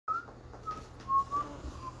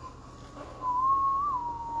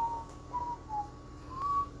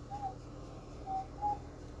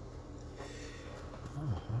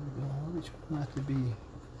not to be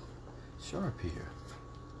sharp here.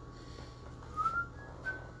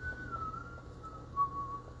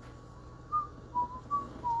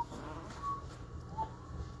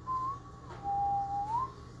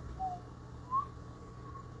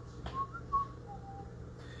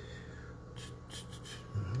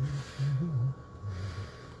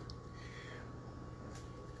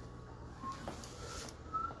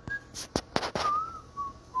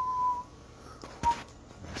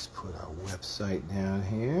 Website down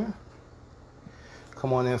here.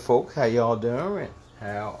 Come on in, folks. How y'all doing?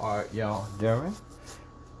 How are y'all doing?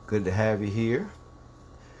 Good to have you here.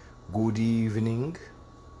 Good evening.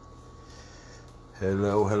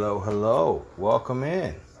 Hello, hello, hello. Welcome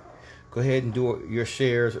in. Go ahead and do your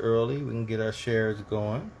shares early. We can get our shares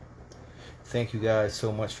going. Thank you guys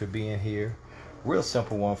so much for being here. Real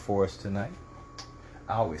simple one for us tonight.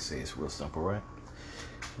 I always say it's real simple, right?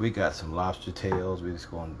 We got some lobster tails. We're just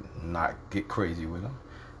going to not get crazy with them.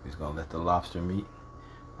 We're just going to let the lobster meat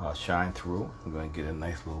shine through. We're going to get a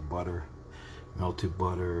nice little butter, melted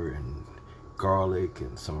butter and garlic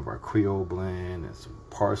and some of our Creole blend and some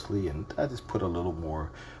parsley. And I just put a little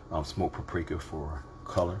more smoked paprika for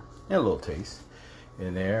color and a little taste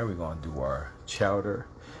in there. We're going to do our chowder.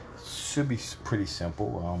 Should be pretty simple.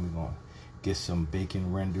 We're going to get some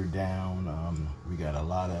bacon rendered down. We got a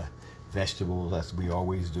lot of vegetables, as we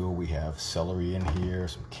always do. We have celery in here,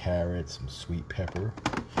 some carrots, some sweet pepper.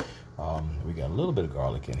 We got a little bit of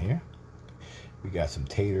garlic in here. We got some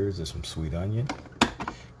taters and some sweet onion.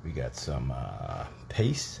 We got some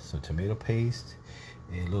paste, some tomato paste,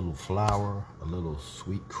 a little flour, a little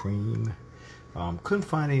sweet cream. Couldn't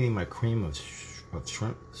find any of my cream of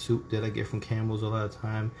shrimp soup that I get from Campbell's a lot of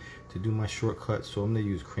time to do my shortcut, so I'm gonna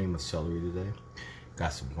use cream of celery today.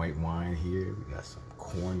 Got some white wine here. We got some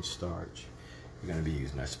cornstarch. We're going to be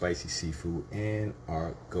using our spicy seafood and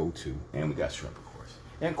our go-to. And we got shrimp, of course.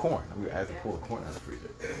 And corn. We have to pull the corn out of the freezer.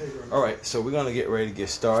 All right, so we're going to get ready to get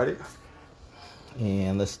started.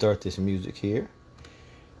 And let's start this music here.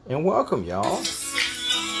 And welcome, y'all.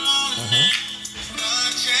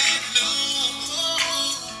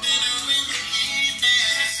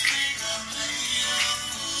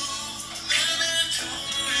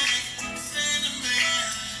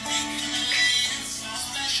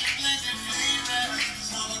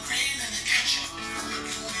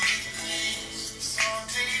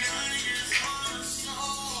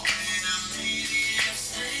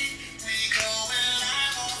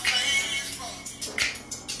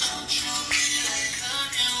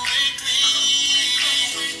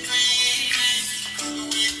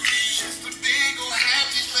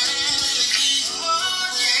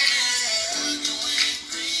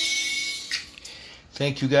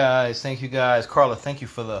 Thank you guys. Thank you guys. Carla, thank you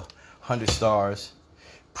for the 100 stars.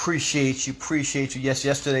 Appreciate you. Yes,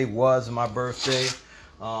 yesterday was my birthday.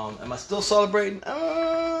 Am I still celebrating?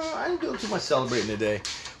 I didn't do too much celebrating today.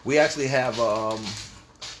 We actually have,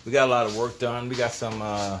 we got a lot of work done. We got some,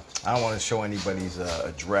 I don't want to show anybody's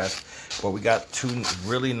address, but we got 2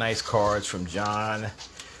 really nice cards from John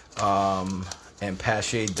and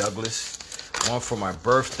Pache Douglas. One for my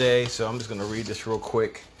birthday. So I'm just going to read this real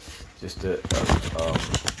quick. Just to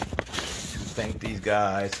thank these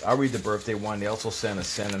guys. I'll read the birthday one. They also sent a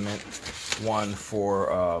sentiment one for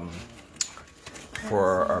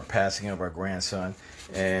our passing of our grandson.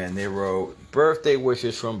 And they wrote, birthday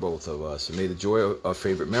wishes from both of us. May the joy of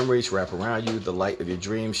favorite memories wrap around you. The light of your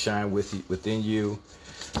dreams shine within you.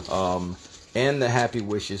 And the happy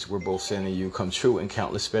wishes we're both sending you come true in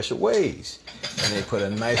countless special ways. And they put a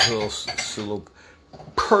nice little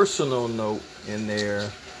personal note in there.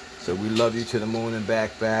 So we love you to the moon and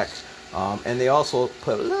back. And they also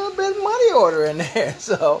put a little bit of money order in there.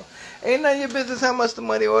 So ain't none of your business how much the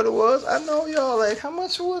money order was. I know y'all like, how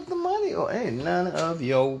much was the money order? Ain't none of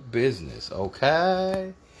your business,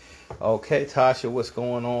 okay? Okay, Tasha, what's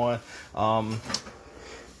going on?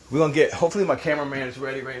 We're going to get, hopefully my cameraman is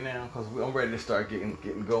ready right now because I'm ready to start getting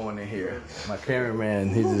going in here. My cameraman,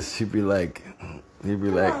 he'd be like,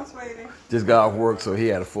 just got off work, so he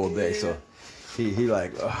had a full day. So he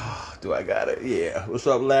like, oh, do I got it? Yeah. What's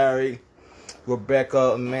up, Larry?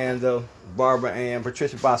 Rebecca, Amanda, Barbara Ann,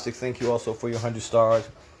 Patricia Bostic, thank you also for your 100 stars.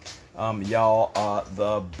 Y'all are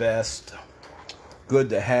the best. Good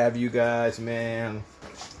to have you guys, man.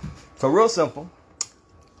 So real simple.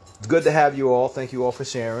 It's good to have you all. Thank you all for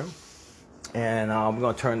sharing. And we're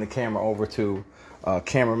going to turn the camera over to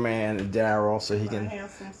cameraman Daryl so he can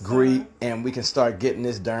greet and we can start getting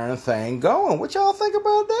this darn thing going. What y'all think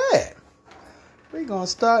about that? We're going to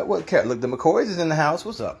start. Look, the McCoys is in the house.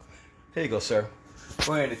 What's up? Here you go, sir.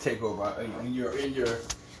 Go ahead and take over. You're in your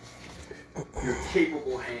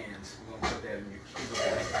capable hands. We're going Put that in your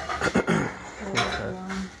bag. Okay.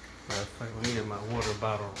 Let me get my water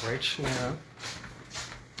bottle right now.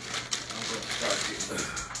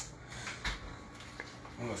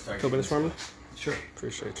 I'm gonna start. 2 minutes for me? Sure.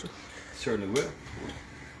 Appreciate you. Certainly will.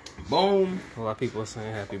 Boom. A lot of people are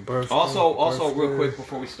saying happy birthday. Also, real quick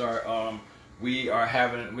before we start,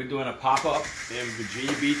 we're doing a pop-up in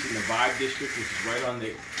Virginia Beach in the Vibe District, which is right on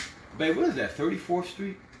the, babe, what is that, 34th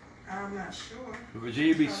Street? I'm not sure.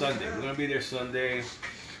 Virginia Beach Sunday. We're gonna be there Sunday.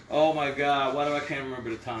 Oh my God, why do I can't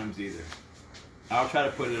remember the times either? I'll try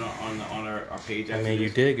to put it on our page. I mean, you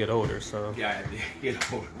did get older, so. Yeah, I did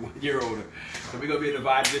get older, 1 year older. So we're gonna be in the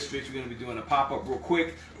Vibe District. We're gonna be doing a pop-up real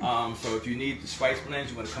quick. So if you need the spice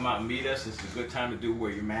blends, you wanna come out and meet us. It's a good time to do.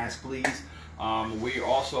 Wear your mask, please. I'm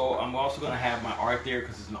also gonna have my art there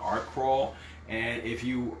because it's an art crawl. And if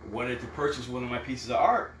you wanted to purchase one of my pieces of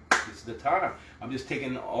art, this is the time. I'm just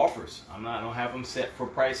taking offers. I don't have them set for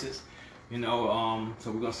prices. You know, so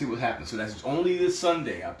we're gonna see what happens. So that's only this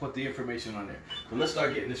Sunday. I put the information on there. So let's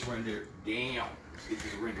start getting this rendered down. Let's get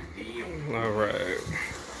this rendered down. All right.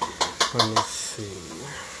 Let me see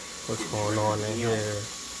what's going on in here.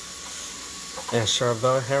 And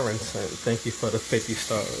Charvel Harrington, thank you for the 50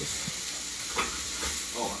 stars.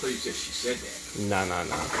 Oh, I thought you said she said that. Nah.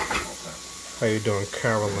 Okay. How you doing,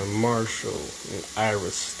 Carolyn Marshall and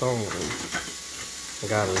Iris Stone? I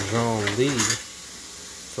got a Jean Lee.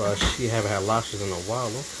 So she haven't had lashes in a while.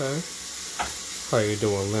 Okay. How you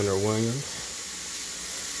doing, Leonard Williams?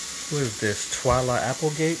 Who is this? Twyla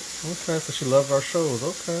Applegate? Okay, so she loves our shows.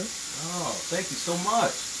 Okay. Oh, thank you so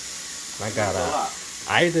much. I got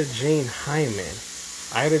Ida Jean Hyman.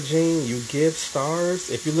 Ida Jean, you give stars.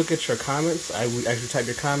 If you look at your comments, I would actually type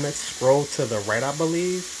your comments, scroll to the right, I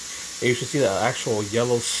believe, and you should see the actual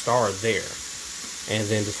yellow star there. And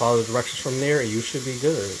then just follow the directions from there, and you should be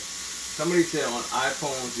good. Somebody said on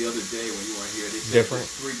iPhones the other day when you weren't here, they said different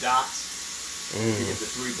 3 dots. If you get the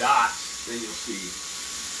 3 dots, then you'll see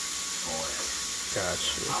all that.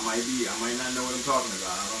 Gotcha. I might not know what I'm talking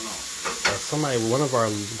about. I don't know. One of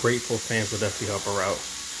our grateful fans will definitely help her out.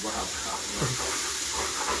 Wow.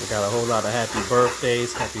 We got a whole lot of happy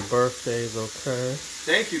birthdays. Happy birthdays, okay.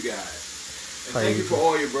 Thank you guys. And thank you for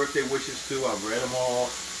all your birthday wishes too. I've read them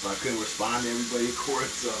all, but I couldn't respond to everybody, of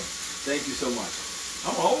course. So thank you so much.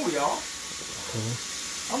 I'm old, y'all.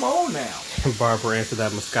 I'm old now. Barbara answered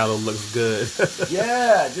that Moscato looks good.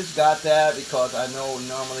 Yeah, I just got that because I know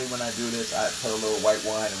normally when I do this, I put a little white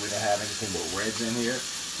wine and we didn't have anything but reds in here.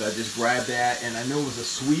 So I just grabbed that and I knew it was a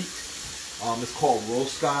sweet. It's called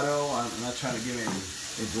Roscato. I'm not trying to give any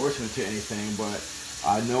endorsement to anything, but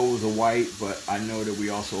I know it was a white, but I know that we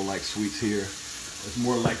also like sweets here. It's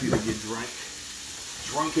more likely to get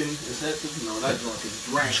drunken, is that? No, not drunken.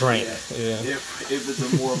 Drank. Yeah. If it's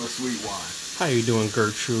more of a sweet wine. How you doing,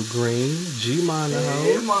 Gertrude Green? G-Man.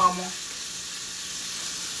 Hey, mama.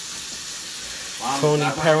 Tony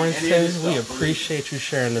Parrington, we appreciate you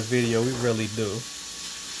sharing the video. We really do.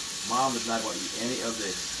 Mom is not going to eat any of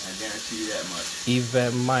this. I guarantee you that much.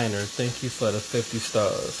 Yvette Minor, thank you for the 50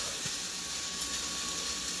 stars.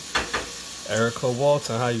 Erica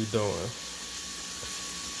Walton, how you doing?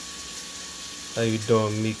 How you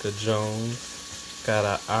doing, Mika Jones? Got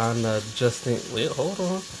a Anna Justin. Wait, hold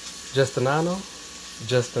on. Justinano.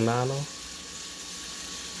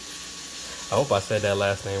 I hope I said that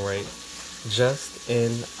last name right.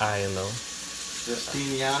 Justiniano,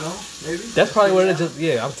 maybe. That's probably what it is.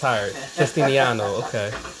 Yeah, I'm tired. Justiniano.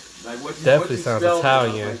 Okay. Like definitely sounds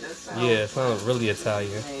Italian. Like, yeah, it sounds really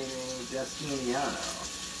Italian. Justiniano.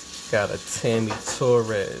 Got a Tammy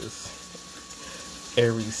Torres,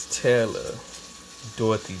 Aries Taylor,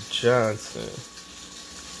 Dorothy Johnson,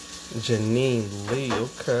 Janine Lee.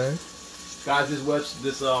 Okay. Guys, this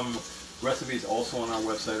recipe is also on our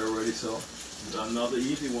website already, so it's another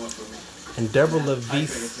easy one for me. And Deborah Levise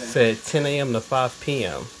said 10 a.m. to 5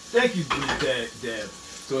 p.m. Thank you, Deb.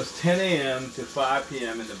 So it's 10 a.m. to 5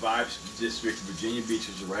 p.m. in the Vibes District, Virginia Beach,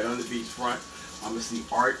 which is right on the beachfront. It's the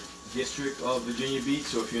art district of Virginia Beach.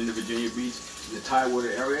 So if you're in the Virginia Beach, in the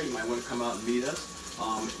Tidewater area, you might want to come out and meet us.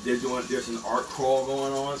 There's an art crawl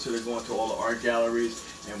going on, so they're going to all the art galleries,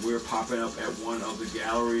 and we're popping up at one of the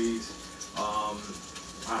galleries. I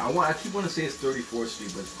keep wanting to say it's 34th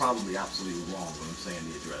Street, but it's probably absolutely wrong when I'm saying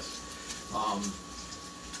the address.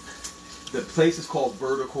 The place is called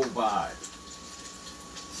Vertical Vibe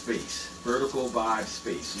Space. Vertical Vibe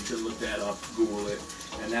Space. You can look that up, Google it,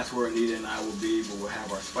 and that's where Anita and I will be. But we'll have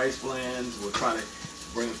our spice blends. We'll try to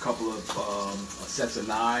bring a couple of sets of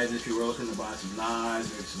knives if you're looking to buy some knives,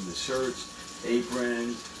 maybe some of the shirts,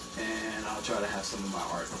 aprons, and I'll try to have some of my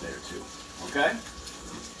art there too. Okay?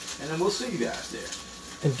 And then we'll see you guys there.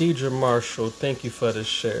 And Deidre Marshall, thank you for the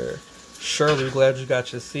share. Shirley, glad you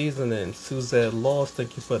got your seasoning. Suzette Laws,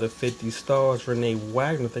 thank you for the 50 stars. Renee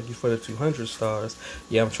Wagner, thank you for the 200 stars.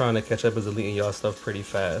 Yeah, I'm trying to catch up as deleting y'all stuff pretty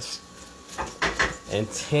fast. And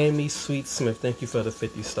Tammy Sweet Smith, thank you for the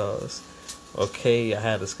 50 stars. Okay, I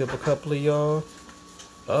had to skip a couple of y'all.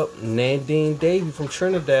 Oh, Nandine Davey from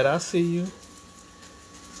Trinidad, I see you.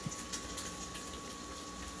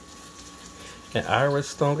 And Iris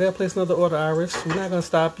Stone, gotta place another order, Iris. We're not gonna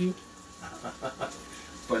stop you.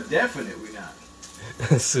 But definitely not.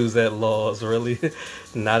 Suzette Laws, really?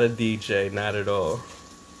 Not a DJ, not at all.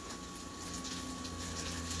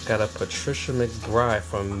 Got a Patricia McBride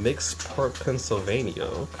from Mixport, Pennsylvania.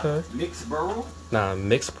 Okay. Mixborough? Nah,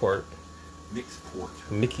 Mixport. Mixport.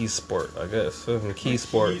 Mickey Sport, I guess. McKee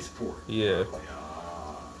Sport. Yeah.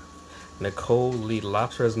 Nicole Lee,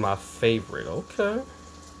 lobster is my favorite. Okay.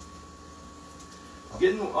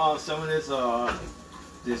 Getting some of this I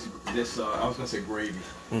was gonna say gravy.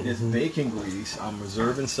 This bacon grease, I'm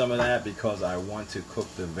reserving some of that because I want to cook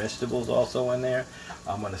the vegetables also in there.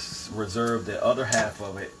 I'm gonna reserve the other half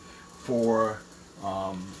of it for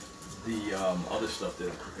the other stuff that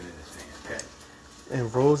I'm cooking in this pan. Okay.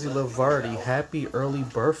 And Rosie Lavardi, happy early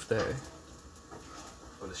birthday.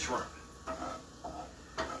 For the shrimp.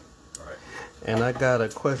 And I got a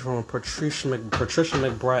question from Patricia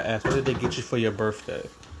McBride asked, what did they get you for your birthday?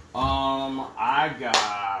 I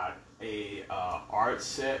got a art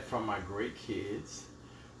set from my great kids.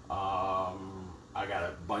 I got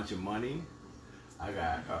a bunch of money. I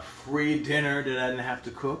got a free dinner that I didn't have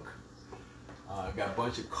to cook. I got a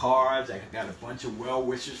bunch of cards. I got a bunch of well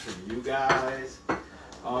wishes from you guys.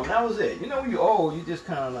 That was it. You know, when you're old, you just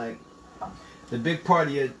kind of like. The big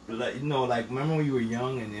party, like, you know, like, remember when you were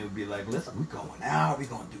young and it would be like, listen, we're going out, we're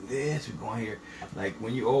going to do this, we're going here. Like,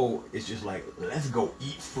 when you're old, it's just like, let's go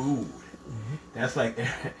eat food. That's like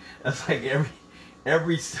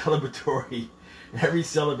every celebratory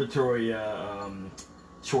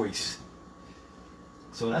choice.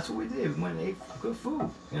 So that's what we did. We went and ate good food,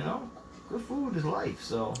 you know. Good food is life,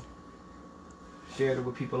 so shared it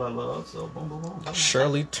with people I love, so boom, boom, boom, boom.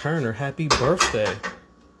 Shirley Turner, happy birthday.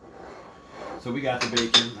 So we got the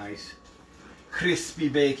bacon, nice crispy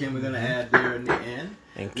bacon we're going to add there in the end.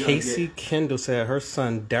 And Casey Kendall said her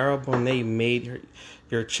son Daryl Bonet made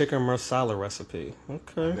your chicken marsala recipe.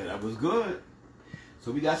 Okay. That was good.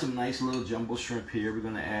 So we got some nice little jumbo shrimp here. We're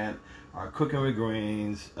going to add our Cooking with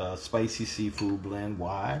Greens spicy seafood blend.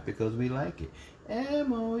 Why? Because we like it.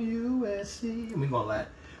 MOUSC. And we're going to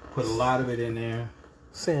put a lot of it in there.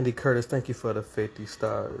 Sandy Curtis, thank you for the 50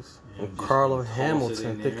 stars. And Carla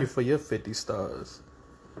Hamilton, thank you for your 50 stars.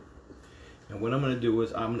 And what I'm going to do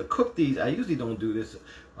is I'm going to cook these. I usually don't do this,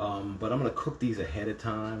 but I'm going to cook these ahead of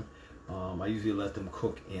time. I usually let them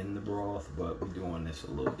cook in the broth, but we're doing this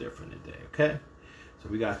a little different today, okay? So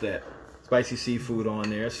we got that spicy seafood on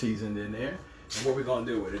there, seasoned in there. And what we're going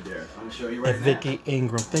to do with it there? I'm going to show you right now. Vicky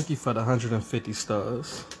Ingram, thank you for the 150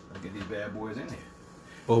 stars. I'll get these bad boys in here.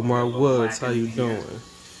 Omar Woods, how you doing?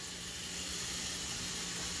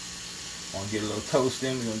 We're going to get a little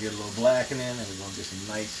toasting, we're going to get a little blackening, and we're going to get some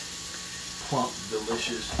nice, plump,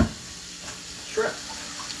 delicious shrimp.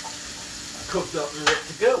 Cooked up and ready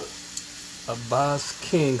to go. Abbas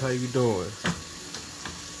King, how you doing?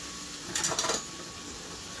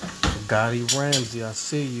 Gotti Ramsey, I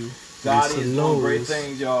see you. Gotti is doing great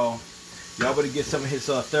things, y'all. Y'all better get some of his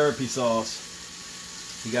therapy sauce.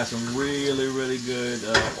 He got some really, really good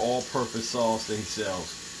all-purpose sauce that he sells.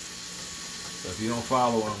 So if you don't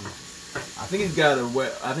follow him, I think he's got a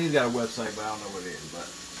website, but I don't know what it is. But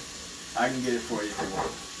I can get it for you if you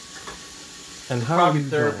want. And how probably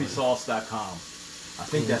therapysauce.com. I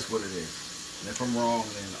think that's what it is. And if I'm wrong,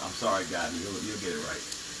 then I'm sorry, Gotti. You'll get it right.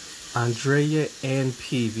 Andrea Ann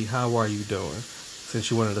Peavy, how are you doing?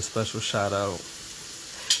 Since you wanted a special shout out.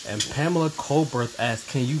 And Pamela Colbert asked,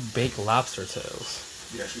 can you bake lobster tails?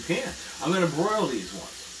 Yes, you can. I'm going to broil these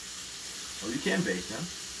ones. Well, you can bake them.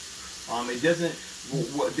 It doesn't.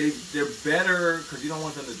 They're better because you don't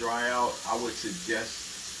want them to dry out. I would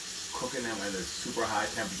suggest cooking them at a super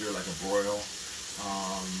high temperature, like a broil.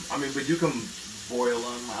 But you can boil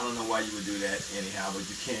them. I don't know why you would do that anyhow, but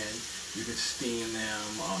you can. You can steam them.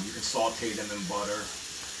 You can saute them in butter.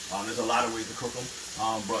 There's a lot of ways to cook them.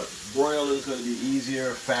 But broil is going to be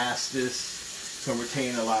easier, fastest, to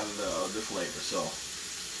retain a lot of the flavor. So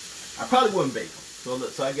I probably wouldn't bake them.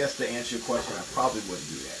 So I guess to answer your question, I probably wouldn't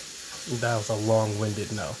do that. That was a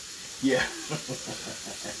long-winded no. Yeah.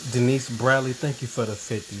 Denise Bradley, thank you for the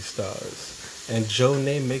 50 stars. And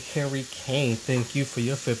Jonay McHenry Kane, thank you for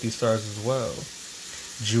your 50 stars as well.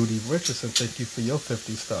 Judy Richardson, thank you for your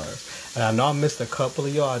 50 stars. And I know I missed a couple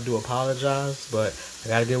of y'all. I do apologize, but I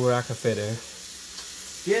gotta get where I can fit in.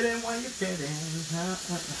 Get in when you fit in.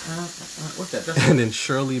 What's that? And then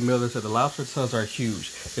Shirley Miller said the lobster tails are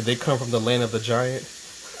huge. Did they come from the land of the giant?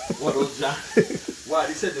 What, those giants? Why,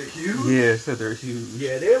 they said they're huge? Yeah, they said they're huge.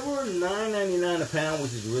 Yeah, they were $9.99 a pound,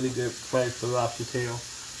 which is really good price for lobster tail.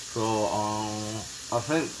 So, I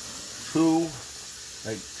think two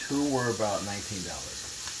were about $19.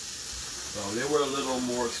 So they were a little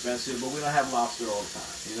more expensive, but we don't have lobster all the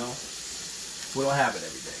time, you know? We don't have it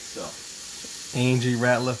every day, so. Angie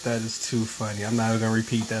Ratliff, that is too funny. I'm not even going to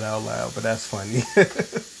repeat that out loud, but that's funny.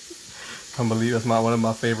 I believe that's one of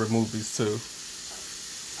my favorite movies, too.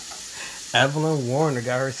 Evelyn Warner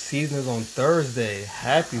got her seasonings on Thursday.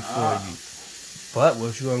 Happy for you. But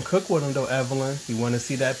was you going to cook with them, though, Evelyn? You want to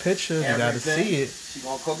see that picture? You got to see it. She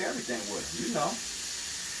going to cook everything with you, know.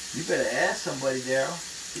 You better ask somebody, Daryl.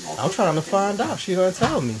 I'm trying to find out. She going to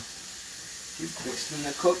tell me. She fixing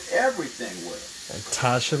to cook everything with it. And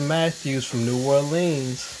Tasha Matthews from New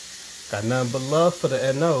Orleans. Got nothing but love for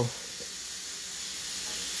the NO.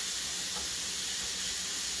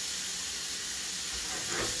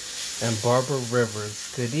 And Barbara Rivers.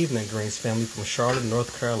 Good evening, Greens family from Charlotte,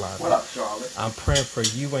 North Carolina. What up, Charlotte? I'm praying for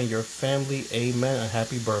you and your family. Amen and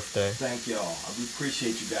happy birthday. Thank y'all. We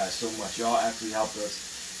appreciate you guys so much. Y'all actually helped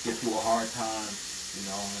us get through a hard time, you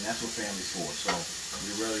know, and that's what family's for. So we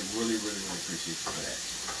really appreciate you for that.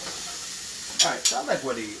 All right, so I like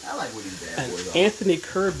what he's bad boys are. Anthony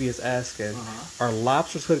Kirby is asking, are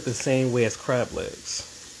lobsters cooked the same way as crab legs?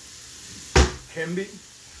 Can be,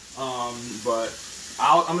 but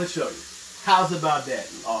I'm gonna show you. How's about that,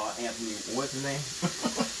 Anthony? What's his name?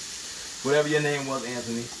 Whatever your name was,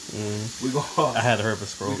 Anthony. We go. I had a herpes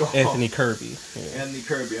scroll. Anthony Kirby. Yeah. Anthony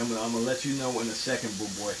Kirby. I'm gonna let you know in a second, boo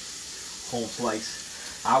boy. Home slice.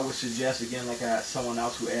 I would suggest again, like someone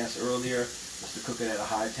else who asked earlier, just to cook it at a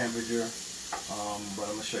high temperature. But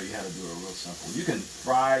I'm gonna show you how to do it real simple. You can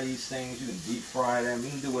fry these things. You can deep fry them. You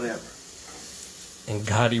can do whatever. And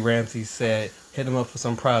Gotti Ramsey said, "Hit him up for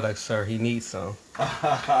some products, sir. He needs some." Most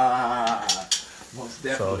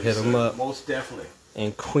definitely. So hit him up. Most definitely.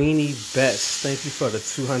 And Queenie Betts, thank you for the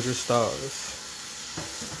 200 stars.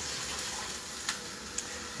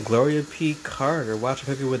 Gloria P. Carter, watching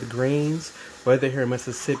Cooking with Greens. Weather here in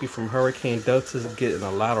Mississippi from Hurricane Delta is getting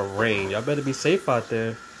a lot of rain. Y'all better be safe out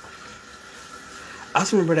there. I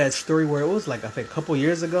just remember that story where it was like, I think a couple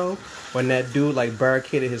years ago, when that dude like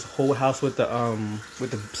barricaded his whole house with the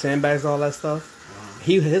sandbags and all that stuff.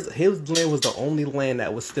 His land was the only land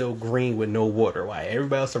that was still green with no water. While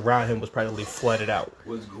everybody else around him was probably flooded out.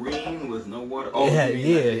 Was green with no water? Oh, yeah,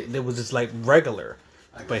 it was just like regular.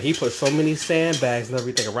 But he put so many sandbags and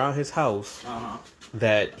everything around his house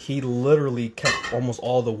that he literally kept almost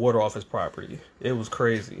all the water off his property. It was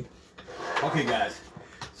crazy. Okay, guys.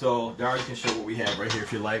 So, Darlene can show what we have right here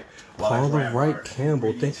if you like. Paula Wright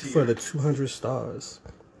Campbell, thank you for the 200 stars.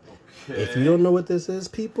 Okay. If you don't know what this is,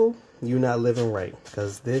 people, you're not living right.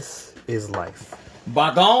 Because this is life.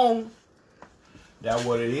 Back on. That's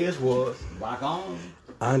what it was. Back on.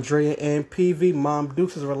 Andrea and PV, Mom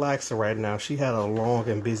Dukes is relaxing right now. She had a long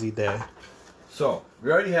and busy day. So,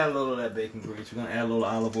 we already had a little of that bacon grease. We're going to add a little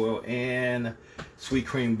olive oil and sweet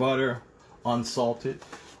cream butter, unsalted.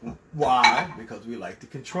 Why? Because we like to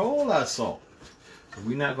control our salt. So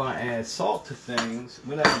we're not going to add salt to things.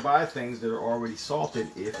 We're not going to buy things that are already salted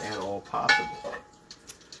if at all possible.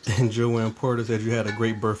 And Joanne Porter said you had a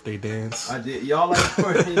great birthday dance. I did. Y'all like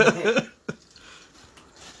birthday dance?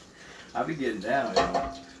 I'll be getting down,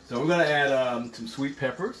 y'all. So we're going to add some sweet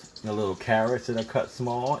peppers, a little carrots that are cut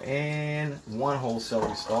small, and 1 whole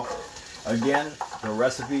celery stalk. Again, the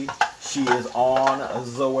recipe, she is on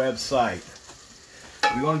the website.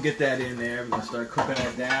 We're going to get that in there. We're going to start cooking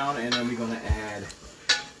that down, and then we're going to add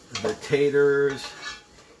the taters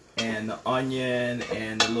and the onion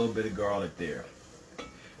and a little bit of garlic there.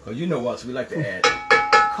 Because you know us, we like to add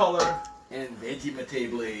color and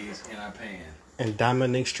veggie blaze in our pan. And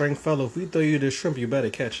Dominic Stringfellow, if we throw you the shrimp, you better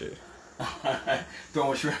catch it.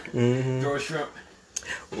 Throw a shrimp. Throw a shrimp.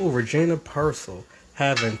 Ooh, Regina Purcell.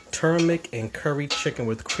 Having turnip and curry chicken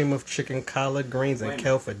with cream of chicken, collard greens, and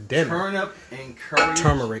kale for dinner. Turnip and curry?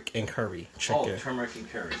 Turmeric and curry chicken. Oh, turmeric and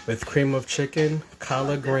curry. With cream of chicken,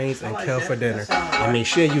 collard greens, and kale for dinner. I mean,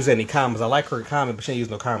 she didn't use any commas. I like her comment, but she didn't use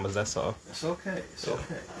no commas, that's all. It's okay. It's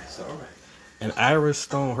okay. It's all right. And Iris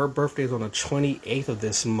Stone, her birthday is on the 28th of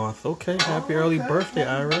this month. Okay, happy early birthday,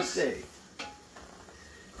 Iris. Birthday.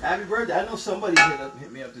 Happy birthday. I know somebody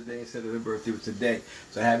hit me up today and said that their birthday was today.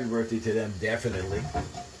 So happy birthday to them, definitely.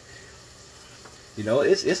 You know,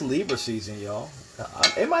 it's Libra season, y'all.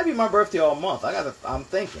 It might be my birthday all month. I'm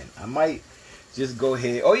thinking I might just go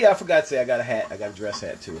ahead. Oh yeah, I forgot to say I got a hat. I got a dress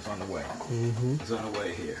hat too. It's on the way. It's on the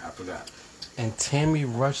way here. I forgot. And Tammy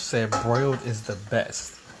Rush said broiled is the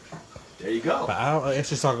best. There you go. But I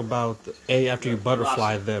actually talk about after you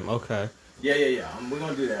butterfly them. Okay. Yeah. We're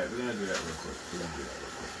gonna do that. We're gonna do that real quick.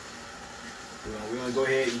 We're gonna go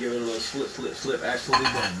ahead and give it a little slip. Actually,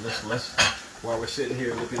 then let's while we're sitting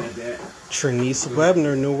here looking at that. Trinice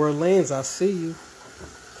Webner, New Orleans. I see you.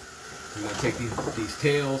 We're gonna take these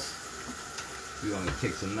tails. We're gonna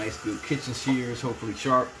take some nice good kitchen shears, hopefully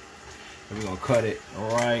sharp, and we're gonna cut it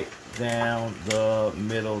right down the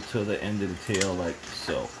middle to the end of the tail like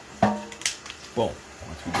so. Boom.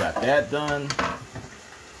 Once we got that done,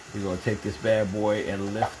 we're gonna take this bad boy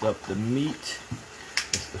and lift up the meat.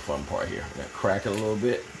 This is the fun part here. We're gonna crack it a little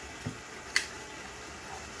bit.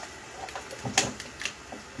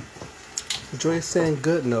 Joy's saying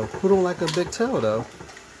good no. Who don't like a big tail though?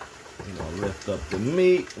 We're going to lift up the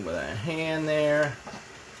meat with a hand there.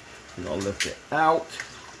 We're going to lift it out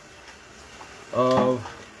of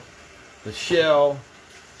the shell.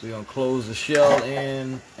 We're going to close the shell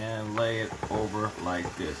in and lay it over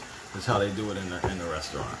like this. That's how they do it in the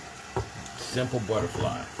restaurant. Simple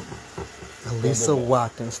butterfly. Elisa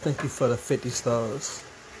Watkins, thank you for the 50 stars.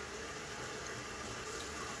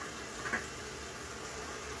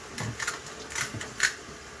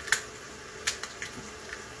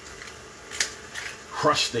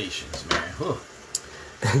 Crustaceans, man. Huh.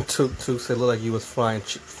 And Took said, look like you was frying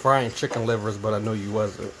chicken livers, but I know you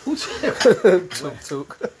wasn't. Who said?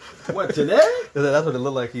 Took. What, today? That's what it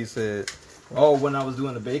looked like he said. Oh, when I was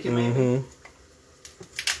doing the bacon, maybe?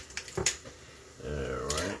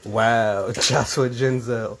 Right. Wow, Joshua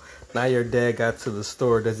Genzel. Now your dad got to the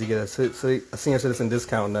store. Does he get a senior citizen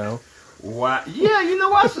discount now? Wow. Yeah, you know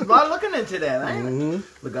what? I was looking into that.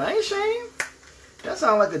 Look, I ain't ashamed. That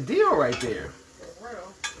sounds like a deal right there.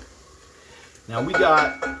 Now we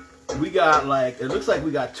got like, it looks like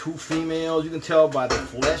we got 2 females. You can tell by the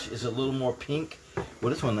flesh is a little more pink.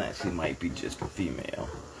 Well, this one actually might be just a female.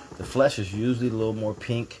 The flesh is usually a little more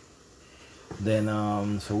pink than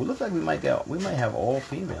so it looks like we might have all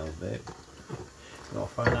females, babe. We'll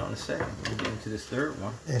find out in a second. We'll get into this third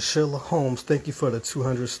one. And Sheila Holmes, thank you for the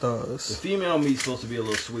 200 stars. The female meat's supposed to be a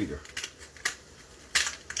little sweeter.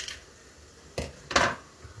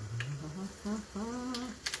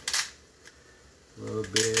 A little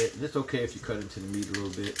bit. It's okay if you cut into the meat a little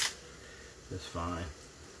bit. That's fine.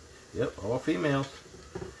 Yep, all females.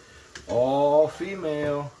 All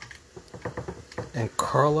female. And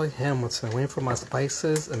Carla Hamilton, waiting for my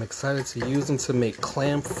spices. I'm excited to use them to make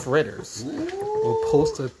clam fritters. We'll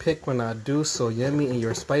post a pic when I do, so yummy, and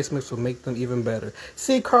your spice mix will make them even better.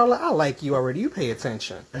 See, Carla, I like you already. You pay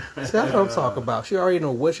attention. See, that's what I'm talking about. She already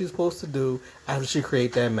know what she's supposed to do after she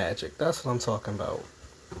create that magic. That's what I'm talking about.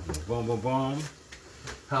 Boom, boom, boom.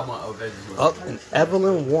 How about Up and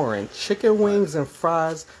Evelyn Warren, chicken wings and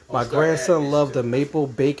fries. My grandson loved the maple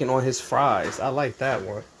bacon on his fries. I like that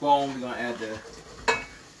one. Boom, we're gonna add the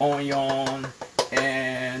onion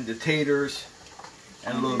and the taters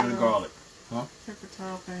and a little bit of garlic. Huh? Pepper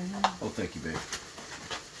topping. Oh, thank you, babe.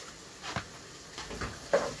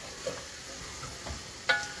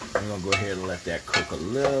 I'm gonna go ahead and let that cook a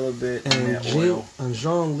little bit in that oil. And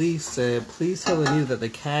Jean Lee said, please tell Anita that the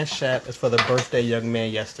Cash App is for the birthday young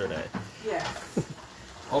man yesterday. Yeah.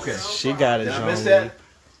 Okay. She got it, Did Jean I miss Lee. that?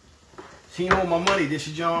 She didn't want my money, did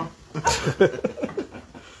she, John? Alright,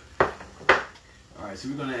 so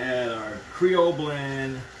we're gonna add our Creole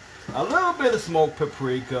blend, a little bit of smoked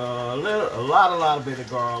paprika, a lot bit of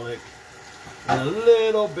garlic, and a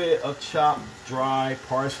little bit of chopped dry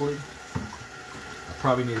parsley.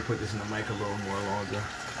 Probably need to put this in the mic a little more longer.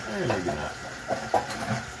 Maybe not.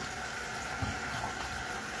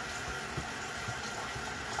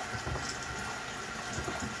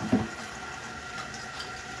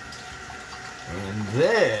 And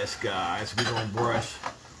this, guys, we're going to brush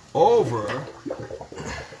over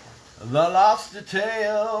the lobster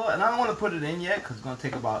tail. And I don't want to put it in yet because it's going to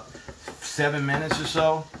take about 7 minutes or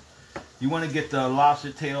so. You want to get the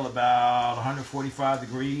lobster tail about 145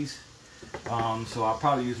 degrees. So I'll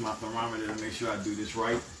probably use my thermometer to make sure I do this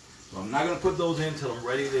right. So I'm not gonna put those in until I'm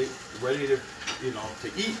ready to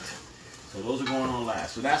to eat. So those are going on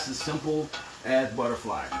last. So that's as simple as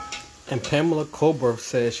butterfly. And Pamela Colbert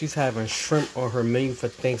says she's having shrimp on her menu for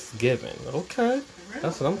Thanksgiving. Okay,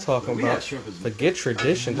 that's what I'm talking We about. had shrimp Forget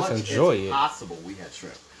tradition, just enjoy it. Possible we had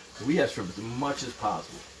shrimp. So we had shrimp as much as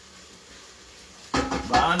possible.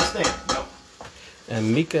 But I understand. Yep.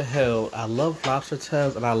 And Mika Hill, I love lobster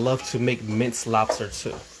tails and I love to make minced lobster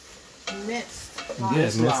too. Minced.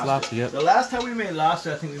 This Miss Lobster, yep. The last time we made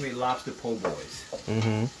lobster, I think we made lobster po' boys.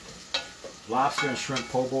 Mm-hmm. Lobster and shrimp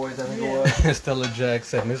po' boys, I think it was. Stella Jack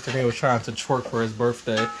said Mr. Green was trying to twerk for his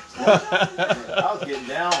birthday. I was getting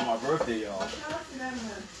down on my birthday, y'all.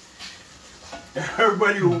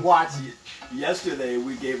 Everybody who watched it yesterday,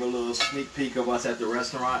 we gave a little sneak peek of us at the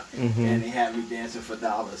restaurant, and they had me dancing for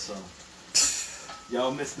dollars. So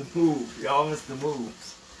y'all missed the move. Y'all missed the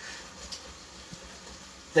moves.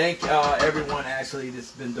 Thank everyone actually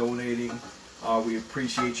that's been donating. We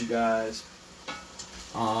appreciate you guys.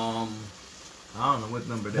 I don't know what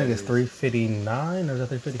number that is. I think it's 359 or is that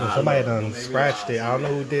 350? Somebody done scratched it. I don't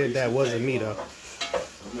know who did that. Wasn't me though.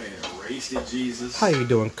 Man, erased it, Jesus. How you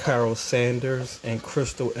doing, Carol Sanders and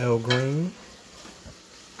Crystal L. Green?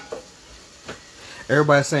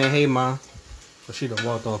 Everybody saying, "Hey, ma," but she done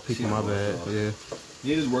walked off. People, my bad. Yeah,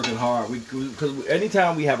 he is working hard. Because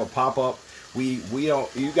anytime we have a pop up, we don't.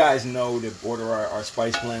 You guys know to order our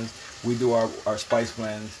spice blends. We do our spice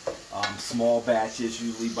blends, small batches,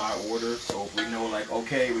 usually by order. So if we know, like,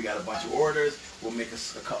 okay, we got a bunch of orders, we'll make a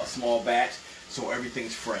small batch. So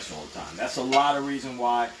everything's fresh all the time. That's a lot of reason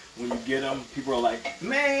why when you get them, people are like,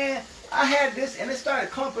 man, I had this and it started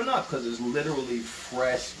clumping up because it's literally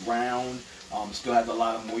fresh, round. Still has a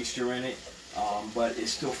lot of moisture in it, but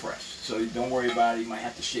it's still fresh. So don't worry about it. You might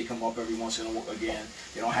have to shake them up every once in a while again.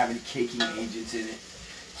 They don't have any caking agents in it.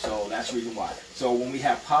 So that's the reason why. So when we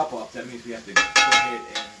have pop-up, that means we have to go ahead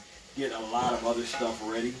and get a lot of other stuff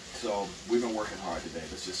ready. So we've been working hard today.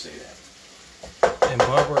 Let's just say that. And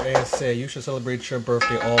Barbara Ann said you should celebrate your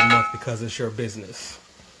birthday all month because it's your business.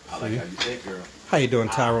 I like how you think, girl. How you doing,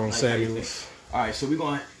 Tyrone Samuels? All right, so we're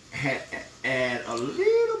going to add a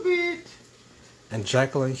little bit. And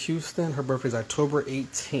Jacqueline Houston, her birthday's October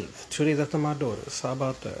 18th, 2 days after my daughter's. How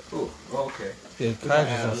about that? Oh, okay. Yeah,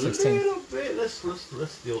 Kaiser's on 16th. A little bit. Let's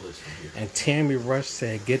steal this from here. And Tammy Rush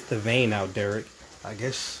said, "Get the vein out, Derek." I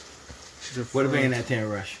guess. What a vein at Tammy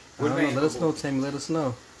Rush. Let us know, Tammy. Let us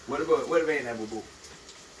know. What a vein at, boo-boo.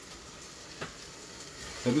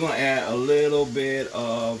 So we're gonna add a little bit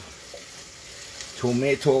of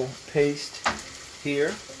tomato paste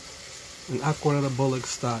here. And Aquanetta Bullock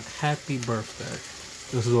stock. Happy birthday.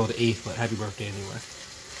 This is on the 8th, but happy birthday anyway.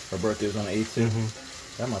 Her birthday was on the 8th too.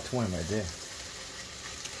 That's my twin right there.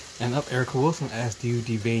 And up, Erica Wilson asked, "Do you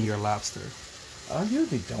devein your lobster?" I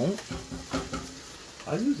usually don't.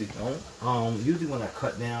 Usually when I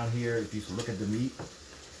cut down here, if you look at the meat,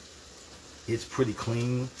 it's pretty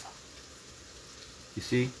clean. You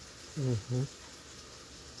see?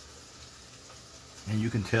 And you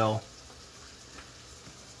can tell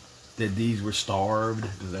that these were starved,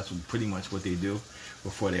 because that's pretty much what they do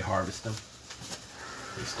before they harvest them.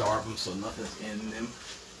 They starve them so nothing's in them.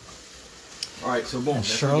 All right, so boom. And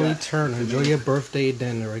Shirley Turner, enjoy your birthday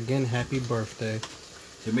dinner. Again, happy birthday.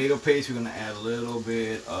 Tomato paste, we're going to add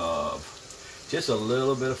just a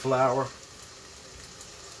little bit of flour.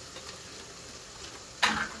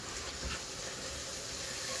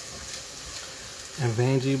 And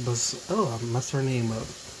Vanjie, I messed her name up.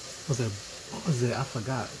 What was it? I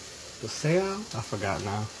forgot. Baseo? I forgot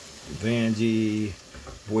now. Vanjie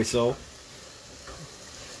Boiseau.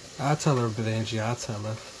 I'll tell her, Vanjie. I'll tell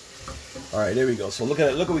her. All right, there we go. So look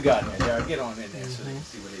what we got in there. Yeah, get on in there so they can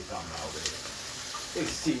see what they talking about over there. They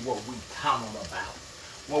see what we talking about.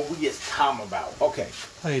 What we is talking about. Okay.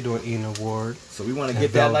 How you doing, Ena Ward? So we want to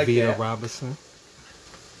get that like that. Robinson.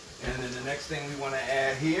 And then the next thing we want to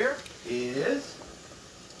add here is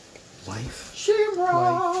life.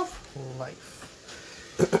 Shimroff. Life.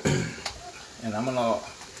 And I'm gonna go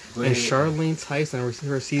and ahead. Charlene Tyson received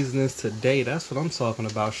her seasonings today. That's what I'm talking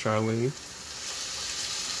about, Charlene.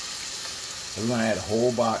 We're gonna add a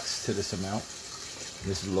whole box to this amount.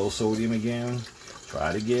 This is low sodium again.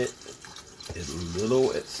 Try to get as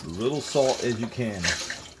little salt as you can.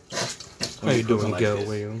 How you doing, like Gail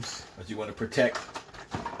Williams? But you want to protect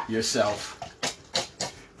yourself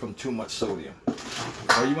from too much sodium,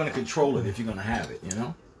 or you want to control it if you're gonna have it, you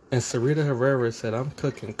know. And Sarita Herrera said, "I'm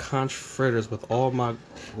cooking conch fritters with all my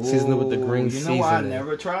seasoning with the green seasoning." You know what I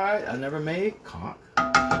never tried? I never made conch.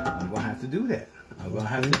 I'm gonna have to do that.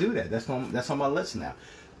 That's on my list now.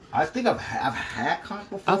 I think I've had conch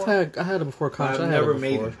before. I had it before conch. I never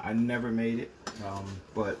made it. I never made it.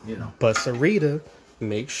 But you know. But Sarita,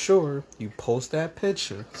 make sure you post that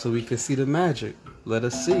picture so we can see the magic. Let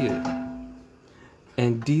us see it.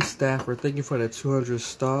 And D Stafford, thank you for that 200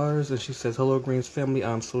 stars. And she says, "Hello, Greens family.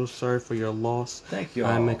 I'm so sorry for your loss. Thank you.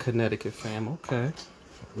 I'm in Connecticut, fam." Okay.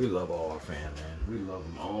 We love all our fam, man. We love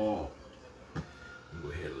them all. Go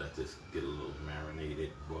ahead and let this get a little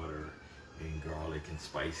marinated butter and garlic and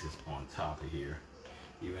spices on top of here.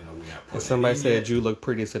 Even though we're not. And somebody said you look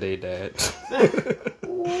pretty today, Dad.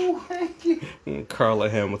 Ooh, thank you. Carla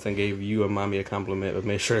Hamilton gave you and Mommy a compliment, but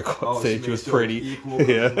made sure to say you was pretty. Equal.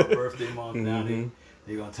 Yeah. It's my birthday month now.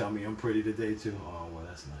 They're gonna tell me I'm pretty today too. Oh well,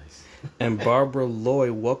 that's nice. And Barbara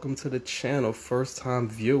Lloyd, welcome to the channel, first time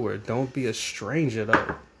viewer. Don't be a stranger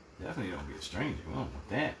though. Definitely don't be a stranger. We don't want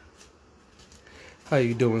that. How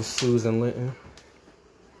you doing, Susan Linton?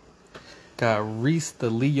 Got Reese the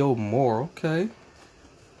Leo Moore, okay.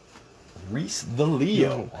 Reese the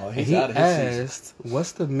Leo. Oh, he asked,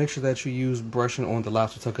 "What's the mixture that you use brushing on the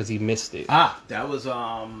lobster tail?" Because he missed it. That was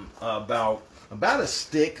about a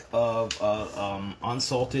stick of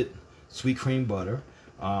unsalted sweet cream butter.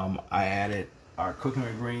 I added our Cooking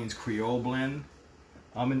with Greens Creole blend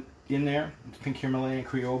in there, pink Himalayan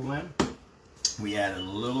Creole blend. We added a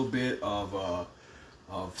little bit of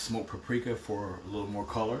smoked paprika for a little more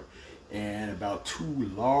color, and about 2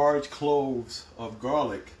 large cloves of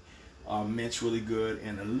garlic. Minced really good,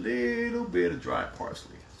 and a little bit of dry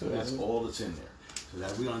parsley. So that's all that's in there. So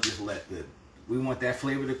that we're gonna just we want that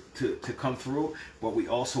flavor to come through, but we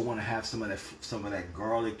also want to have some of that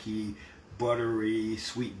garlicky, buttery,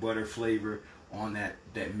 sweet butter flavor on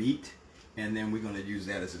that meat, and then we're gonna use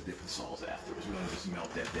that as a dipping sauce afterwards. We're gonna just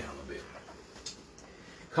melt that down a bit.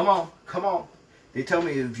 Come on. They tell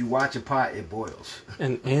me if you watch a pot, it boils.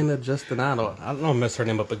 And Anna Justinato, I don't mess her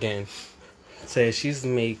name up again. Says she's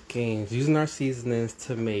using our seasonings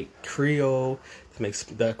to make Creole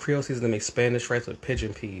seasoning to make Spanish rice with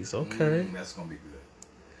pigeon peas. Okay, that's gonna be good.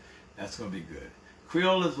 That's gonna be good.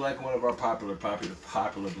 Creole is like one of our popular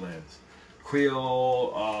blends.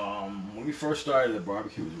 Creole, when we first started, the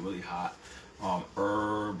barbecue was really hot.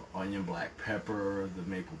 Herb, onion, black pepper, the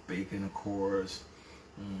maple bacon, of course.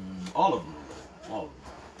 All of them.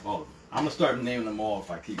 I'm gonna start naming them all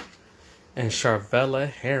if I keep. And Charvella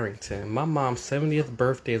Harrington. My mom's 70th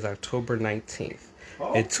birthday is October 19th.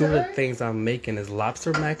 Okay. And 2 of the things I'm making is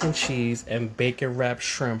lobster mac and cheese and bacon wrapped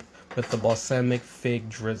shrimp with the balsamic fig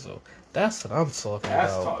drizzle. That's what I'm talking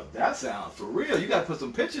about. That sounds for real. You gotta put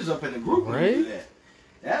some pictures up in the group when you do that.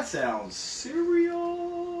 That sounds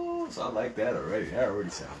serious. I like that already. That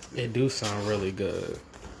already sounds good. It do sound really good.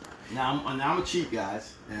 Now I'm gonna cheat,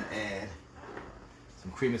 guys, and add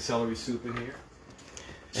some cream and celery soup in here.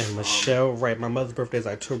 And Michelle, right, my mother's birthday is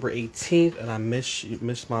October 18th, and I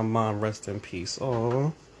miss my mom, rest in peace.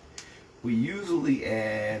 Oh. We usually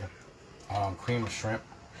add cream of shrimp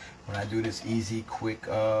when I do this easy, quick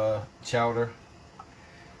chowder.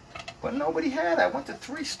 But nobody had it. I went to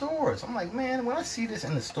 3 stores. I'm like, man, when I see this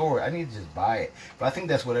in the store, I need to just buy it. But I think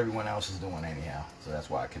that's what everyone else is doing anyhow, so that's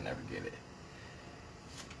why I can never get it.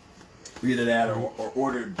 Either that or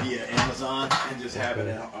order via Amazon and just have it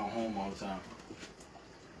at home all the time.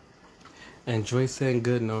 And Joyce said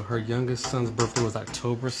good note, her youngest son's birthday was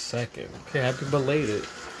October 2nd. Okay, happy belated.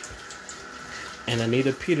 And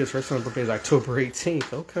Anita Peters, her son's birthday is October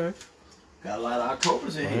 18th. Okay. Got a lot of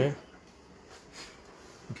Octobers in here.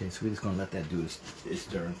 Okay, so we're just going to let that do its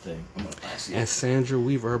darn thing. And Sandra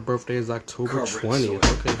Weaver, her birthday is October 20th.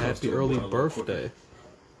 So okay, happy early birthday.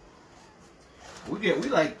 We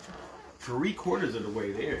like 3/4 of the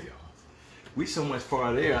way there, y'all. We so much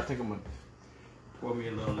far there, I think I'm going to pour me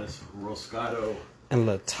a little less Roscato. And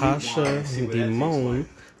Latasha Dimone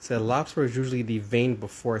said lobster is usually deveined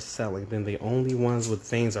before selling. Then the only ones with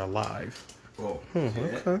veins are live. Oh,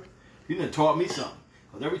 okay. You done taught me something.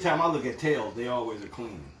 Because every time I look at tails, they always are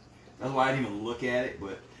clean. That's why I didn't even look at it.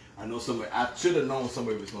 But I know I should have known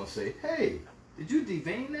somebody was going to say, hey, did you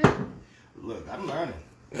devein that? Look, I'm learning.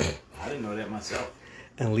 I didn't know that myself.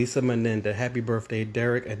 And Lisa Menendez, happy birthday,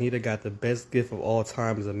 Derek. Anita got the best gift of all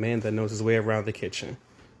time as a man that knows his way around the kitchen.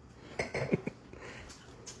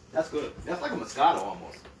 That's good. That's like a Moscato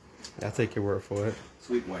almost. I'll take your word for it.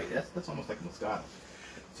 Sweet white. That's almost like a Moscato.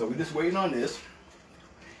 So we're just waiting on this.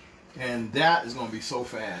 And that is going to be so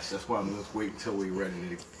fast. That's why I'm going to wait until we're ready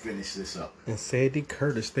to finish this up. And Sandy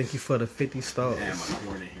Curtis, thank you for the 50 stars. I add my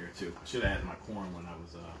corn in here too. I should have added my corn when I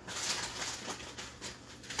was...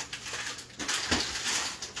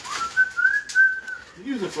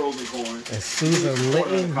 using frozen corn. And Susan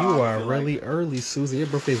Linton, you are really early, Susan. Your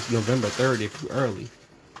birthday is November 30th. You early. You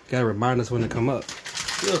gotta remind us when to come up.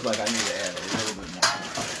 Feels like I need to add a little bit more.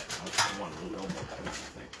 I want a little more.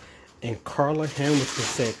 And Carla Hamilton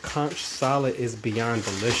said conch salad is beyond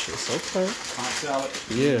delicious. Okay. Conch salad?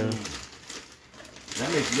 Yeah.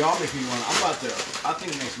 That makes y'all make me want. I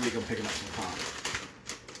think next week I'm picking up some conch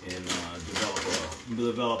and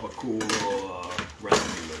develop a cool little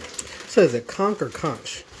recipe with it. So is it conch or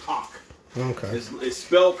conch? Conch. Okay. It's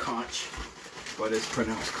spelled conch, but it's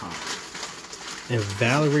pronounced conch. And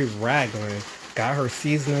Valerie Ragland, Got her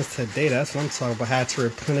seasonings today. That's what I'm talking about. Had to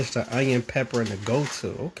replenish the onion, pepper, and the go-to.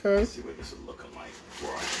 Okay. Let's see what this is looking like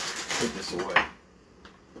before I put this away.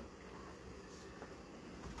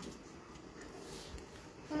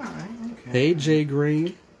 Alright, okay. Hey, J.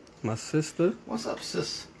 Green, my sister. What's up,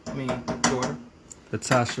 sis? I mean, daughter.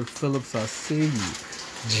 Natasha Phillips, I see you.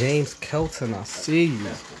 James Kelton, I see you.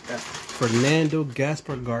 That's Fernando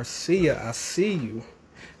Gaspar Garcia, I see you.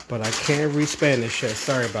 But I can't read Spanish yet.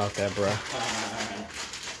 Sorry about that, bro.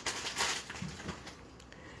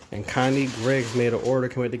 And Connie Griggs made an order.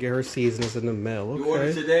 Can't wait to get her seasonings in the mail. Okay. You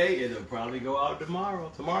order today, it'll probably go out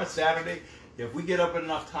tomorrow. Tomorrow's Saturday. If we get up in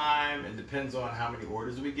enough time, it depends on how many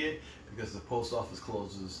orders we get, because the post office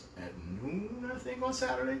closes at noon, I think, on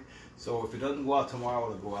Saturday. So if it doesn't go out tomorrow,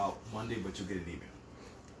 it'll go out Monday, but you'll get an email.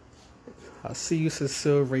 I see you,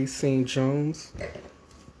 Cecile Racine Jones.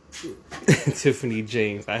 Tiffany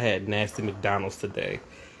James. I had nasty McDonald's today.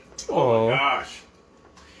 Oh my gosh.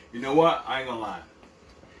 You know what? I ain't gonna lie.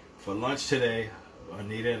 For lunch today,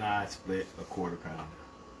 Anita and I split a quarter pounder.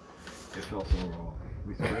 It felt so wrong.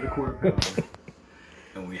 We split a quarter pounder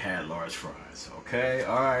and we had large fries. Okay,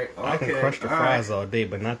 alright, okay. I can crush the fries all day,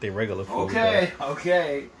 but not the regular food. Okay,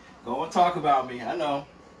 okay. Go and talk about me. I know.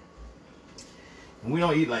 We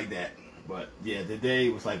don't eat like that. But yeah, today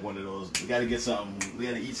was like one of those. We gotta get something. We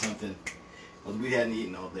gotta eat something. Because we hadn't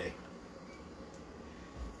eaten all day.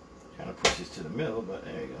 Trying to push this to the middle, but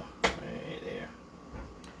there you go. Right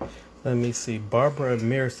there. Let me see. Barbara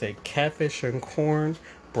Amir said catfish and corn,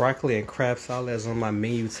 broccoli and crab salad is on my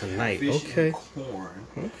menu tonight. Fish Okay. and corn.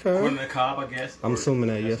 Okay. Corn on the cob, I guess. I'm assuming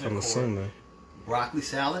that. Yes, I'm corn. assuming. Broccoli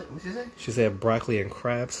salad. What'd you say? She said broccoli and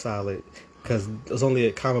crab salad because there's only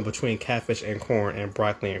a comma between catfish and corn and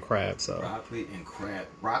broccoli and crab. So broccoli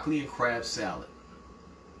and crab salad.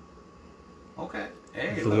 Okay.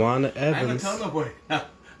 Hey, Luana look, Evans. I ain't gonna tell nobody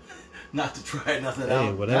not to try nothing Hey,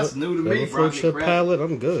 out. whatever, That's new to me. Floats your palate,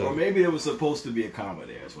 I'm good. Or maybe there was supposed to be a comma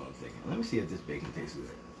there. That's what I'm thinking. Let me see if this bacon tastes good.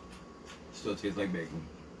 Still tastes like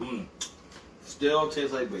bacon. Still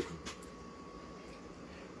tastes like bacon.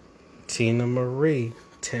 Tina Marie,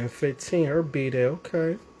 10:15. Her B-Day.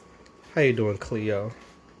 Okay. How you doing, Cleo?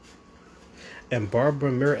 And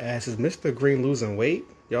Barbara Mir asks, is Mr. Green losing weight?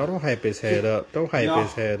 Y'all don't hype his head up. Don't hype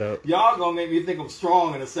his head up. Y'all gonna make me think I'm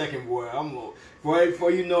strong in a second, boy.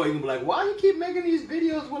 Before you know it, you gonna be like, why you keep making these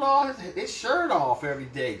videos with all his shirt off every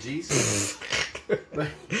day, Jesus? why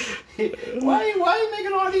you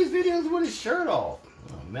making all these videos with his shirt off?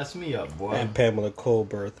 Oh, mess me up, boy. And Pamela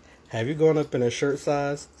Colbert, have you gone up in a shirt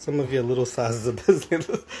size? Some of your little sizes are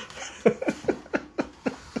business.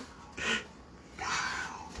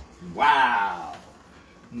 Wow.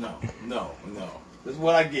 No. This is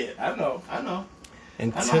what I get. I know.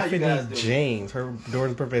 And I know how you guys Tiffany do. James, her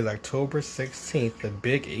daughter's birthday is October 16th, the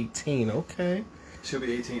big 18. Okay. She'll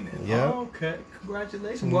be 18 then. Yeah. Oh, okay.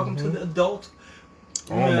 Congratulations. Welcome to the adult.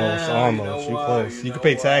 Almost. You know You what? close. You can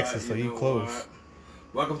pay taxes, so you close.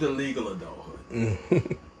 What? Welcome to legal adulthood.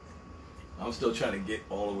 I'm still trying to get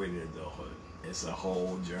all the way to adulthood. It's a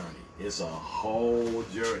whole journey.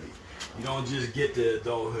 You don't just get to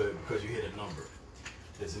adulthood because you hit a number.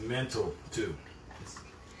 It's mental too.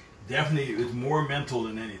 It's more mental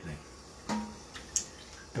than anything.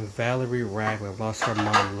 And Valerie Ragland lost her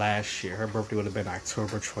mom last year. Her birthday would have been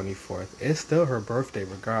October 24th. It's still her birthday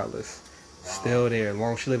regardless. Wow. Still there. As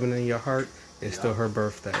long as she's living in your heart, it's still her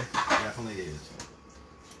birthday. Definitely is.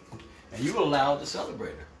 And you were allowed to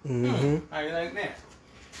celebrate her. Mm-hmm. How you like that?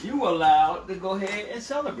 You were allowed to go ahead and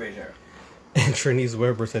celebrate her. And Trinise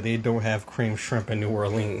Weber said they don't have cream shrimp in New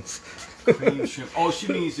Orleans. Cream shrimp. Oh,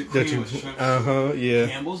 she means the cream with shrimp. Yeah.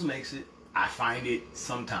 Campbell's makes it. I find it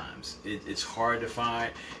sometimes. It's hard to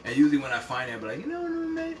find. And usually when I find it, I'll be like, you know what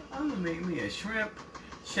I'm going to make me a shrimp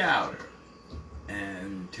chowder.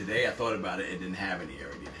 And today I thought about it. It didn't have any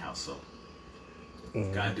already in house. So,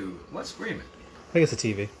 gotta do. What's screaming? I think it's a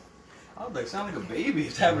TV. I was like, sound like a baby.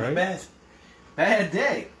 It's having a bad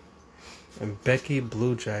day. And Becky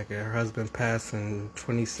Blue Jacket, her husband passed in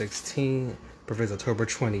 2016. Birthday's October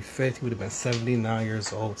 25th. He would have been 79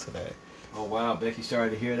 years old today. Oh wow, Becky, sorry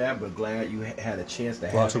to hear that, but glad you had a chance to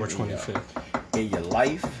have October it 25th. In your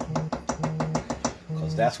life,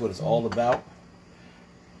 because that's what it's all about.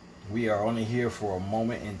 We are only here for a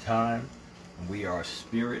moment in time. We are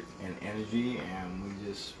spirit and energy, and we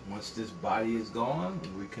just, once this body is gone,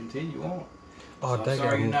 we continue on. Oh, so I'm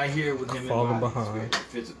sorry you're not here with him falling in body, behind. spirit,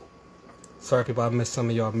 physical. Sorry, people, I missed some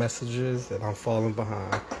of y'all messages, and I'm falling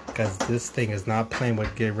behind. Because this thing is not playing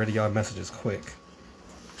with getting rid of y'all messages quick.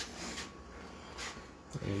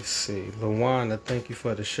 Let me see. Luana, thank you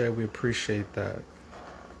for the share. We appreciate that.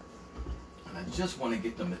 And I just want to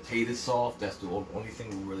get the potatoes soft. That's the only thing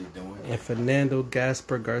we're really doing. And Fernando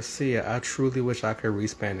Gasper Garcia, I truly wish I could read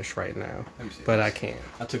Spanish right now, but I can't.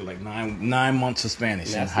 I took like nine months of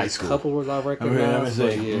Spanish in high school. A couple words I recognize.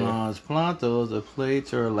 Let me say, Los Plantos, the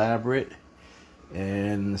plates are elaborate,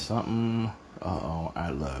 and something.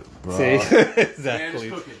 I look, bro. See? Exactly. Spanish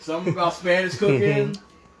cooking. Something about Spanish cooking.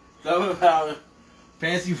 Something about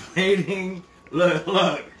fancy plating.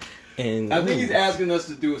 Look. And I think he's asking us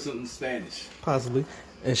to do something in Spanish. Possibly.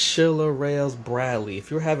 And Sheila Rails Bradley. If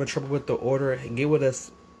you're having trouble with the order, get with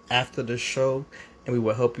us after the show, and we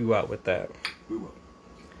will help you out with that. We will.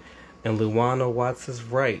 And Luana Watts is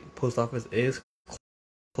right. Post office is closed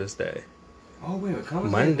this day. Oh, wait,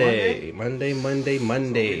 Monday. So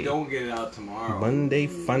we don't get it out tomorrow. Monday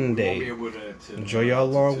fun day. We won't be able to enjoy y'all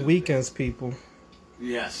long weekends, people.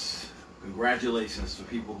 Yes. Congratulations to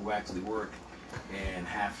people who actually work and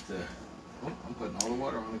have to. Oh, I'm putting all the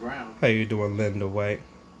water on the ground. How you doing, Linda White?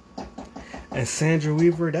 And Sandra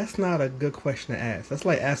Weaver, that's not a good question to ask. That's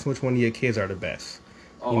like asking which one of your kids are the best.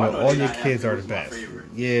 Oh, you know, all your kids are the best. best.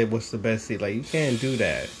 Yeah, what's the best seed? Like, you can't do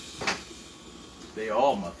that. They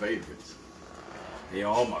all my favorites. They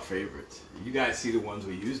all my favorites. You guys see the ones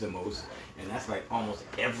we use the most, and that's like almost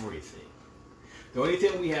everything. The only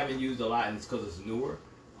thing we haven't used a lot, and it's because it's newer,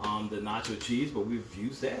 the nacho cheese, but we've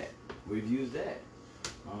used that.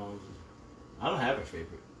 I don't have a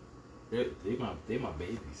favorite. They my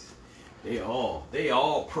babies. They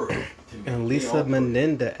all perfect to me. And Lisa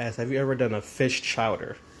Menenda asks, have you ever done a fish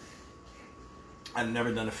chowder? I've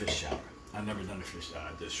never done a fish chowder. I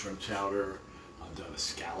did shrimp chowder. I've done a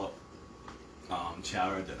scallop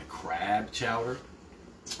chowder. I've done a crab chowder.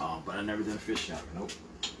 But I've never done a fish chowder. Nope.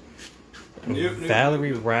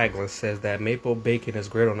 Valerie Ragland says that maple bacon is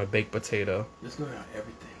great on a baked potato. Let's go down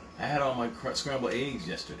everything. I had all my scrambled eggs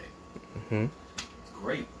yesterday. Mm-hmm. It's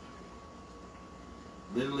great.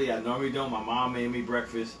 Literally, I normally don't. My mom made me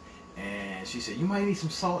breakfast, and she said, "You might need some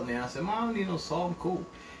salt in there." I said, "Mom, I don't need no salt. I'm cool."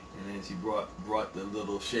 And then she brought the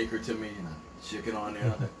little shaker to me, and I shook it on there.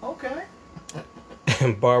 And I was like, "Okay."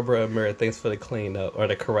 And Barbara Amira, thanks for the cleanup or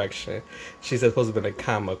the correction. She said it's supposed to have been a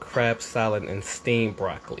comma: crab salad and steamed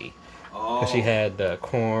broccoli. Oh. She had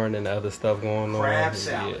corn and other stuff going on. Crab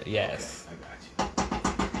salad. Yeah, yes. Okay, I got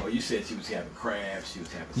you. Oh, you said she was having crabs. She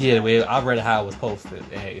was having. Yeah, well, I read how it was posted.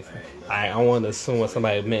 Hey, I want to assume what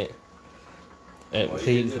somebody meant. And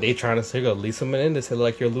they trying to say, Lisa Menendez said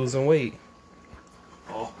like you're losing weight.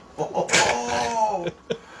 Oh. All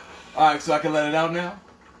right, so I can let it out now.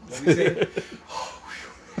 Let me see it.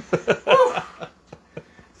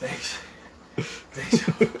 Thanks.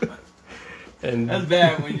 And that's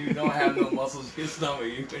bad when you don't have no muscles in your stomach.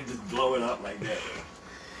 You can just blow it up like that.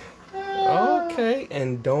 Okay.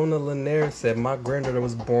 And Donna Lanier said my granddaughter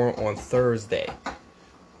was born on Thursday.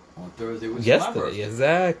 On Thursday was yesterday. My birthday.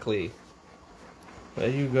 Exactly. There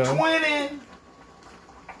you go. Twinning.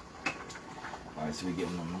 All right, so we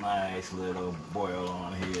getting a nice little boil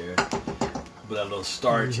on here. With a little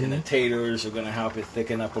starch and the taters are going to help it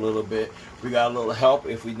thicken up a little bit. We got a little help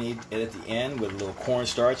if we need it at the end with a little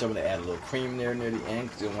cornstarch. I'm going to add a little cream there near the end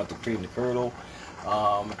because you don't want the cream to curdle.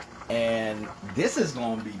 And this is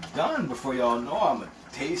going to be done before y'all know. I'm going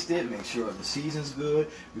to taste it, make sure the season's good.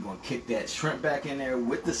 We're going to kick that shrimp back in there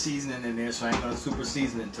with the seasoning in there, so I ain't going to super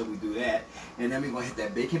season it until we do that. And then we're going to hit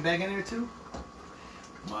that bacon back in there too.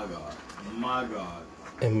 My God.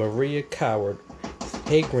 And Maria Coward.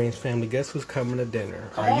 Hey, Greens family, guess who's coming to dinner?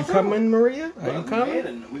 Are you coming, Maria? Are you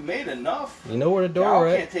coming? We made enough. You know where the door, y'all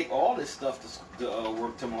right? Can't take all this stuff to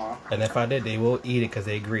work tomorrow. And if I did, they will eat it because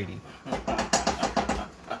they're greedy.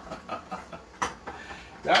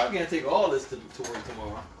 Y'all can't take all this to work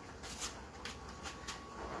tomorrow.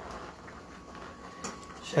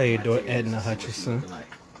 How you doing, Edna Hutchinson?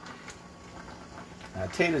 Now,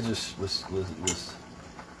 Tater just was. Come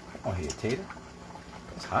on here, Tater.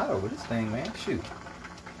 It's hot over this thing, man. Shoot.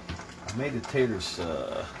 I made the taters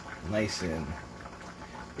nice and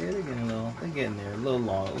yeah, they're getting there a little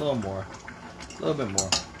long, a little bit more.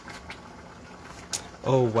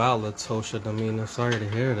 Oh wow, Latosha Domina, sorry to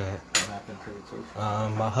hear that. What happened to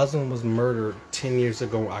Latosha? My husband was murdered 10 years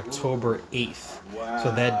ago, October 8th. Wow.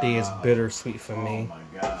 So that day is bittersweet for me. Oh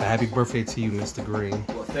my God. Happy birthday to you, Mr. Green.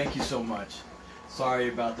 Well, thank you so much. Sorry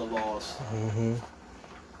about the loss. Mm-hmm.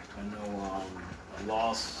 I know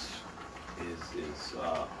loss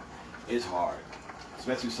is hard,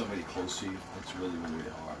 especially with somebody close to you. It's really, really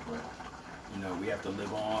hard. But you know, we have to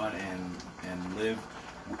live on and live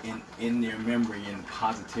in their memory and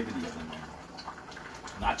positivity of the memory,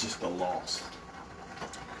 not just the loss.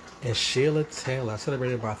 And Sheila Taylor, I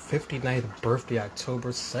celebrated my 59th birthday October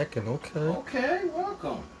 2nd. Okay. Okay,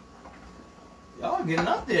 welcome. Y'all getting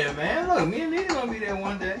up there, man. Look, me and Lydia gonna be there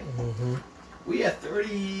one day. Mm-hmm. We at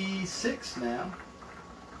 36 now.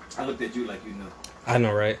 I looked at you like you knew. I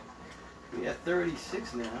know, right? We at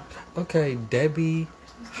 36 now. Okay, Debbie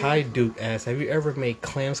Duke asks, have you ever made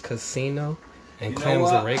clams casino and You know clams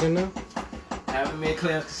what? oregano? I haven't made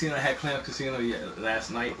clams casino. I had clams casino last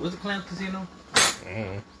night. Was it clams casino?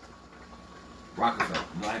 Rockefeller.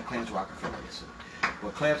 No, I had clams Rockefeller. Yes, sir.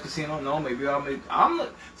 But clams casino, no. Maybe I'll make.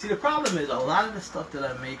 See, the problem is a lot of the stuff that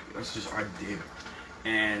I make is just are dinner,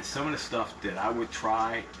 and some of the stuff that I would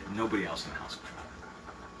try, nobody else in the house would try.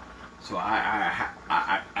 So a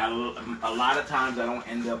lot of times I don't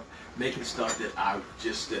end up making stuff that I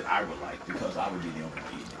would like because I would be the only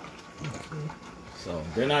one eating it. So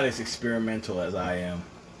they're not as experimental as I am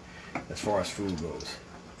as far as food goes.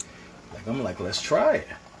 Like I'm like, let's try it.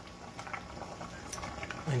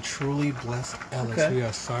 And truly bless Ellis. Okay. We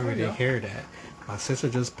are sorry to hear that. My sister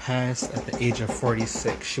just passed at the age of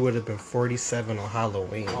 46. She would have been 47 on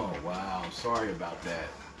Halloween. Oh wow, sorry about that.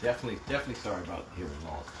 Definitely sorry about hearing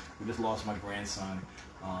loss. We just lost my grandson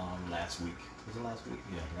last week. Was it last week?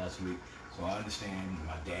 Yeah, last week. So I understand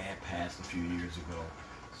my dad passed a few years ago.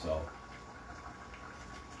 So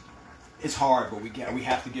it's hard, but we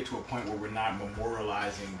have to get to a point where we're not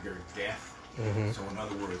memorializing their death. Mm-hmm. So in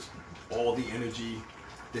other words, all the energy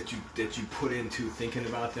that you put into thinking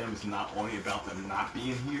about them is not only about them not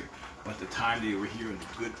being here, but the time they were here and the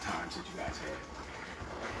good times that you guys had.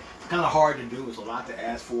 It's kind of hard to do. It's a lot to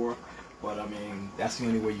ask for, but I mean that's the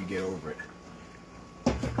only way you get over it.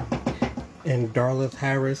 And Darlene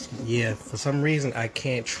Harris, yeah, for some reason I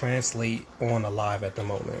can't translate on a live at the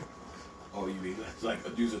moment. Oh, you mean like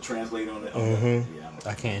use a translate on it? Mm-hmm. Yeah,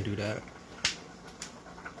 I can't do that.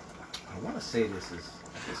 I want to say this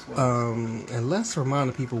one. And let's remind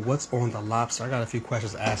the people what's on the lobster. I got a few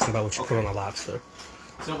questions asking about what you put on the lobster.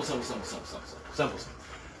 Simple.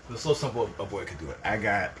 It's so simple a boy could do it. I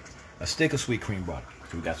got a stick of sweet cream butter.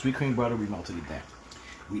 So we got sweet cream butter, we melted it down.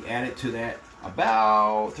 We added to that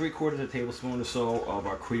about 3/4 tablespoon or so of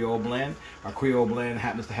our Creole blend. Our Creole blend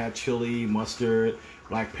happens to have chili, mustard,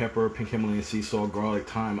 black pepper, pink Himalayan sea salt, garlic,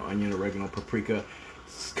 thyme, onion, oregano, paprika,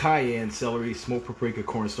 cayenne, celery, smoked paprika,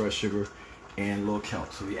 cornstarch, sugar, and a little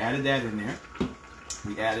kelp. So we added that in there.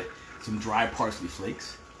 We added some dry parsley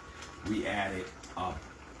flakes. We added a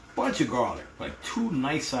bunch of garlic, like 2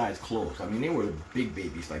 nice sized cloves. I mean, they were big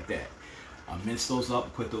babies like that. I minced those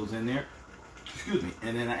up, put those in there. Excuse me.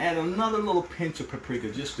 And then I added another little pinch of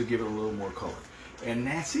paprika just to give it a little more color. And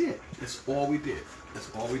that's it. That's all we did.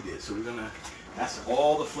 So that's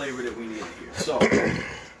all the flavor that we need here. So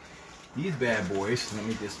these bad boys, let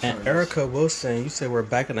me just turn And Erica Wilson, you said we're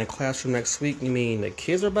back in the classroom next week. You mean the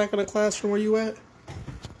kids are back in the classroom where you at?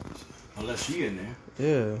 Unless she in there.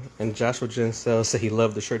 Yeah. And Joshua Ginsell said he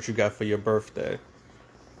loved the shirt you got for your birthday.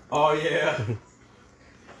 Oh, yeah.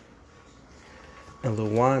 And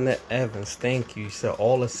Luana Evans, thank you. You said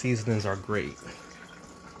all the seasonings are great.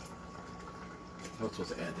 I was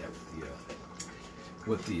supposed to add that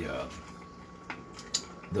with the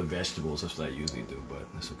vegetables. That's what I usually do, but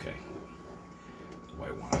that's okay.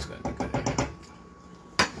 White wine's gotta be good.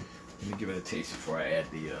 Let me give it a taste before I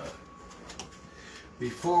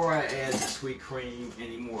add the sweet cream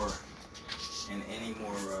anymore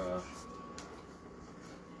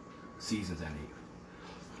seasons I need.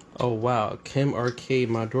 Oh wow, Kim Arcade,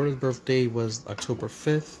 my daughter's birthday was October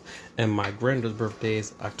 5th and my granddaughter's birthday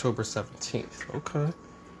is October 17th. Okay.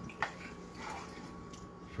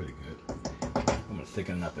 Pretty good. I'm gonna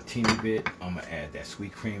thicken it up a teeny bit. I'm gonna add that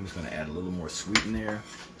sweet cream. It's gonna add a little more sweet in there.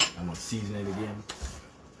 I'm gonna season it again.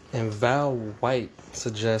 And Val White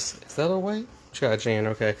suggests, is that a white? Try Jan,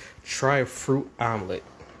 okay. Try fruit omelet.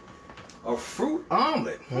 A fruit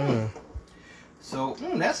omelet? So,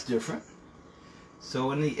 that's different.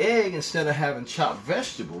 So in the egg, instead of having chopped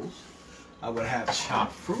vegetables, I would have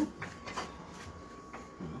chopped fruit.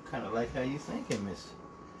 Kind of like how you thinking, Miss,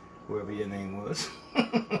 whoever your name was.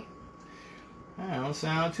 That don't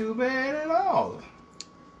sound too bad at all.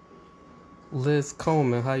 Liz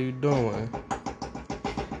Coleman, how you doing?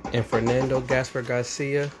 And Fernando Gaspar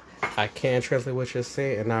Garcia, I can't translate what you're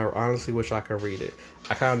saying, and I honestly wish I could read it.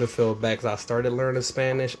 I kind of feel bad because I started learning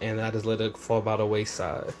Spanish, and I just let it fall by the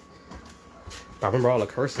wayside. I remember all the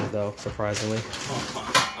curses, though, surprisingly.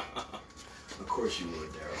 Of course you would,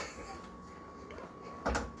 Daryl.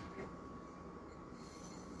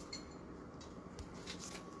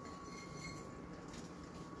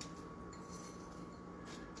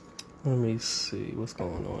 Let me see what's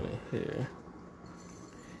going on in here.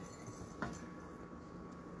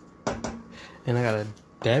 And I got a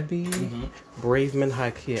Debbie Braveman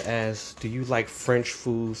Hakia asks, do you like French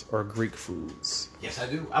foods or Greek foods? Yes, I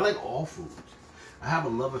do. I like all foods. I have a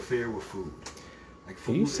love affair with food. Like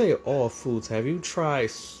food. When you say all foods, have you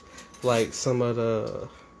tried like some of the,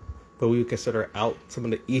 what we would consider some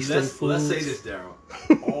of the Eastern foods? Let's say this, Daryl.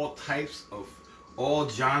 all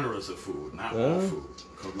genres of food, not all food.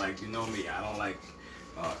 Because, like, you know me, I don't like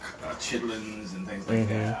chitlins and things like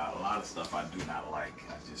that. A lot of stuff I do not like.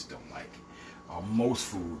 I just don't like. Most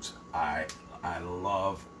foods, I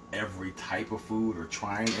love every type of food or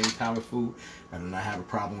trying any type of food. I do not have a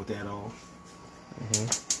problem with that at all.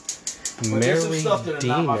 But there's some stuff that are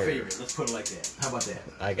not my favorite. Let's put it like that. How about that?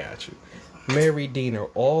 I got you. Mary Diener,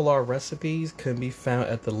 all our recipes can be found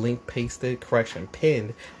at the link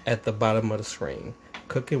pinned at the bottom of the screen.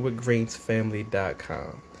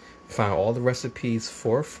 cookingwithgreensfamily.com. Find all the recipes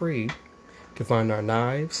for free. You can find our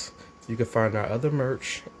knives, you can find our other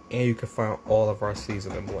merch, and you can find all of our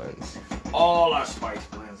seasoning blends. All our spice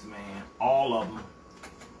blends, man. All of them.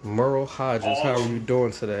 Merle Hodges, how are you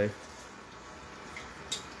doing today?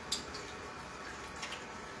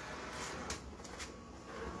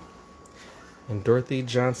 And Dorothy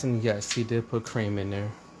Johnson, yes, he did put cream in there.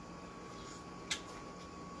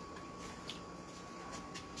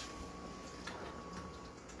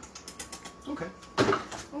 Okay.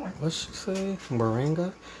 What's she say?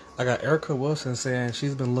 Moringa? I got Erica Wilson saying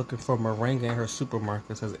she's been looking for moringa in her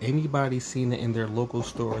supermarkets. Has anybody seen it in their local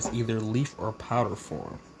stores, either leaf or powder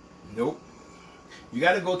form? Nope. You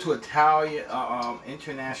got to go to Italian,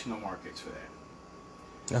 international markets for that.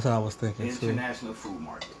 That's what I was thinking International food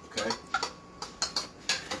market, okay?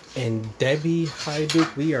 And Debbie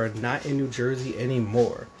Hyduke, we are not in New Jersey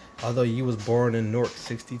anymore. Although you was born in Newark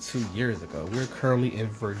 62 years ago. We're currently in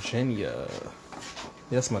Virginia.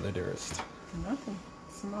 Yes, Mother Dearest. Nothing.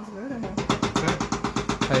 Smells good in here. Okay.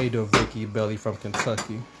 How you doing, Vicky Belly from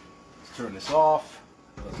Kentucky? Let's turn this off.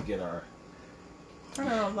 Let's get our... Turn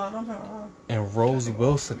it on low. Don't turn it on. And Rose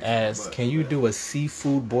Wilson asks, can you do a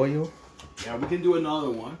seafood boil? Yeah, we can do another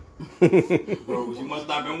one. Rose, you must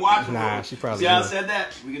not have been watching. Nah, Rose. she probably See how I did. said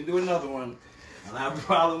that? We can do another one. I don't have a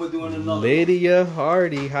problem with doing another one. Lydia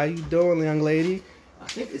Hardy, how you doing, young lady? I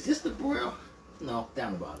think, is this the broil? No,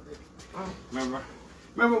 down the bottom, baby.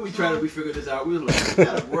 Remember we figured this out. We was like, we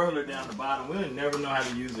got a broiler down the bottom. We didn't never know how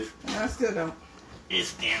to use it. I still don't.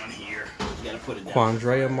 It's down here. You gotta put it down.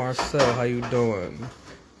 Quandrea Marcel, how you doing?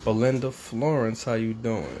 Belinda Florence, how you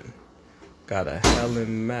doing? Got a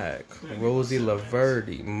Helen Mack, Rosie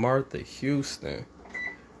Laverde, Martha Houston,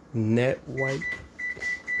 Net White,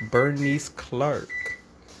 Bernice Clark,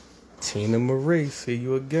 Tina Marie, see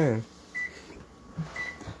you again.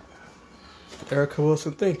 Erica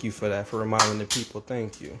Wilson, thank you for that, for reminding the people.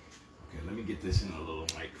 Thank you. Okay, let me get this in a little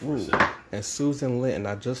mic for Ooh. a second. And Susan Linton,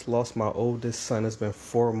 I just lost my oldest son. It's been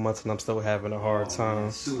 4 months and I'm still having a hard time.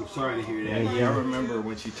 Man, Sue, sorry to hear that. Yeah, I remember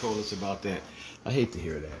when she told us about that. I hate to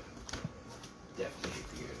hear that. Definitely hate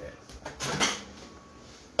to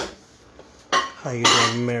hear that. How you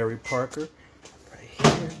doing, Mary Parker? Right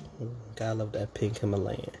here. Ooh, gotta love that pink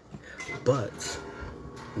Himalayan. But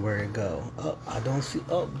where it go? Oh, I don't see.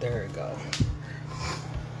 Oh, there it go.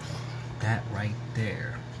 That right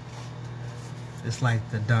there. It's like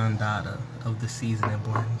the Don Dada of the seasoning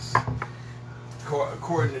blends.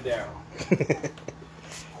 According to Daryl.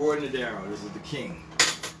 According to Daryl, this is the king.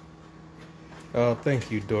 Oh, thank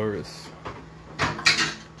you, Doris.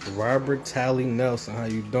 Robert Talley Nelson, how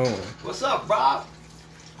you doing? What's up, Rob?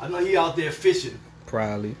 I know he out there fishing.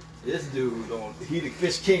 Probably. This dude, he the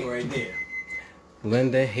fish king right there.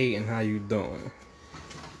 Linda Hayton, how you doing?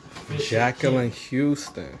 Fish Jacqueline king.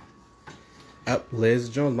 Houston. Up, Liz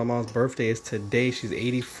Jones. My mom's birthday is today. She's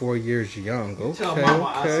 84 years young. Okay, Tell Mama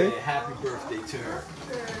I okay. said happy birthday to her.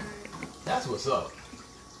 That's what's up.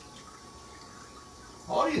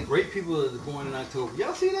 All these great people that are born in October.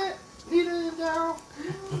 Y'all see that? Nita and Daryl?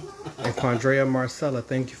 And Quandrea Marcella,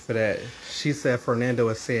 thank you for that. She said Fernando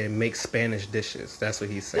is saying make Spanish dishes. That's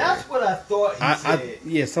what he's saying. That's what I thought he said.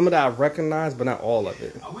 Yeah, some of that I recognize, but not all of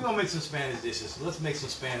it. We're going to make some Spanish dishes. Let's make some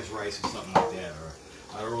Spanish rice or something like that. Or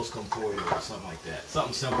arroz con pollo or something like that.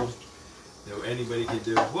 Something simple that anybody can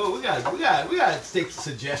do. Well, we got to take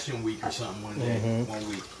suggestion week or something one day, 1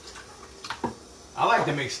 week. I like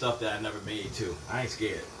to make stuff that I never made too. I ain't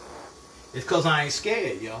scared. It's because I ain't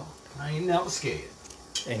scared, y'all. I ain't never scared.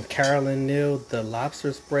 And Carolyn Neal, the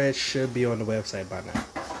lobster spread should be on the website by now.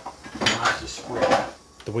 Lobster spread.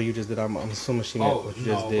 The way you just did, I'm assuming she meant what you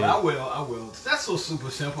just did. But I will. That's so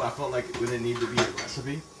super simple. I felt like it wouldn't need to be a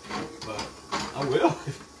recipe, but I will.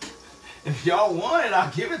 If y'all want it,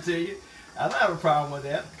 I'll give it to you. I don't have a problem with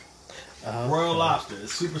that. Royal Lobster.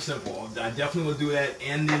 It's super simple. I definitely will do that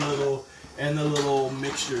in the little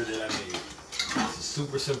mixture that I made. It's a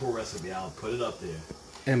super simple recipe. I'll put it up there.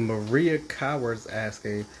 And Maria Coward's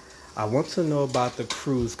asking, I want to know about the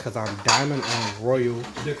cruise because I'm diamond on Royal.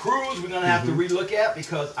 The cruise we're gonna have to relook at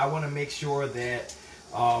because I want to make sure that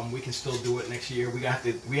we can still do it next year. I have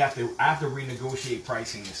to renegotiate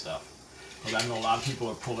pricing and stuff because I know a lot of people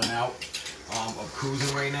are pulling out of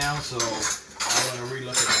cruising right now. So I want to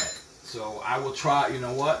relook at that. So I will try. You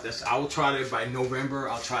know what? I will try to by November.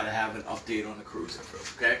 I'll try to have an update on the cruising trip.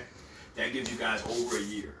 Okay, that gives you guys over a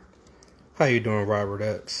year. How you doing, Robert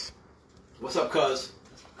X? What's up, cuz?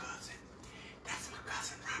 That's my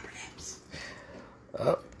cousin, Robert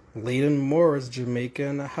X. Leland Morris, Jamaica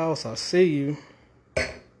in the house. I see you.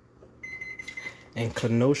 And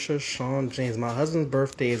Kenosha Sean James. My husband's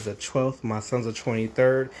birthday is the 12th. My son's the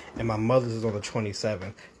 23rd. And my mother's is on the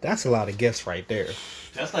 27th. That's a lot of gifts right there.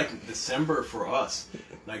 That's like December for us.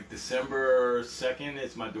 Like December 2nd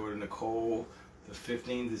is my daughter Nicole. The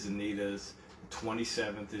 15th is Anita's.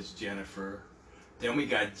 27th is Jennifer. Then we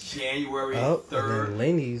got January 3rd. And then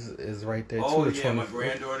Lainey's is right there too. Oh yeah, my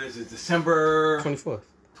granddaughter's is December 24th.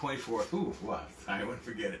 24th. Ooh, wow. I wouldn't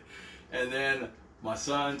forget it. And then my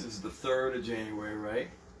son's is the 3rd of January, right?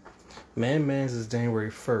 Man's is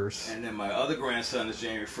January 1st. And then my other grandson is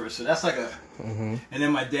January 1st. So that's like a... And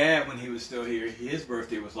then my dad, when he was still here, his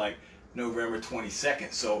birthday was like November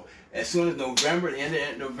 22nd. So as soon as November, the end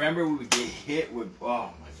of November, we would get hit with,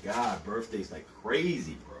 oh my God, birthdays like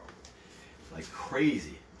crazy, bro. Like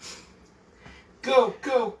crazy. Go,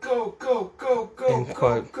 go, go, go, go, go,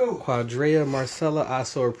 and go. Quadrea Marcella, I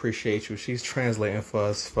so appreciate you. She's translating for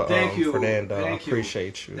us for Thank you. Fernando. I Thank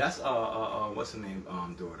appreciate you. That's what's her name?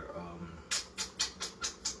 Daughter.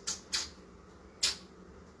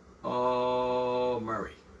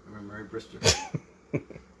 Murray. Remember Murray Brister?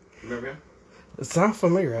 Remember him? It sounds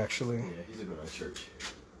familiar, actually. Yeah, he's a good at church.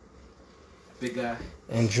 Big guy.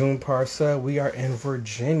 And June Parsa, we are in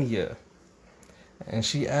Virginia. And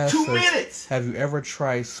she asked 2 minutes. Have you ever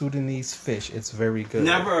tried Sudanese fish? It's very good.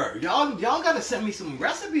 Never. Y'all gotta send me some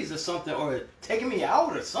recipes or something, or taking me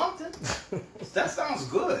out or something. That sounds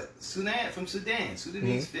good.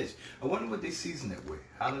 Sudanese fish. I wonder what they season it with.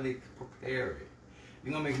 How do they prepare it?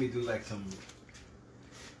 You're gonna make me do like some.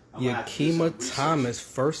 Yakima Thomas,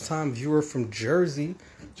 first time viewer from Jersey.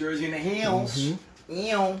 Jersey in the hills.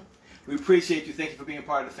 We appreciate you. Thank you for being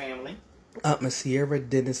part of the family. Miss Sierra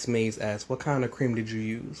Dennis Mays asks, what kind of cream did you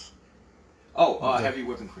use? Heavy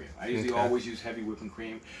whipping cream. I usually always use heavy whipping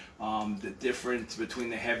cream. The difference between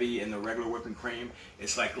the heavy and the regular whipping cream,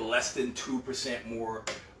 it's like less than 2% more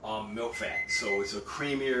milk fat. So it's a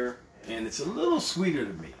creamier and it's a little sweeter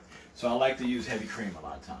to me. So I like to use heavy cream a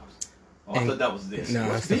lot of times. I thought that was this. No,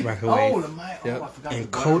 that's the microwave. I forgot. And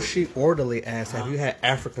Koshi Orderly asks, have you had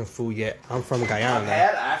African food yet? I'm from Guyana. I've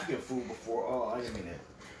had African food before. Oh, I didn't mean that.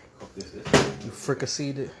 You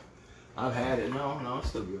fricasseed it? I've had it. No, it's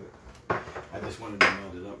still good. I just wanted to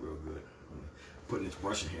melt it up real good. I'm putting this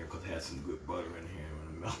brush in here because it has some good butter in here. I'm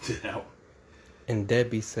going to melt it out. And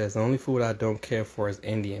Debbie says, the only food I don't care for is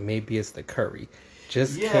Indian. Maybe it's the curry.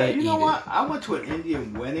 Just can't eat it. You know what? I went to an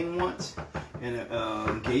Indian wedding once. And an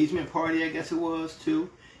engagement party, I guess it was, too.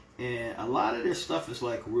 And a lot of their stuff is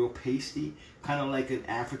like real pasty. Kind of like an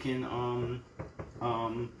African,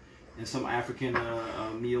 and some African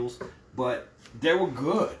meals, but they were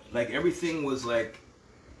good. Like everything was like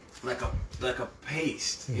a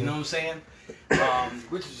paste. You know what I'm saying?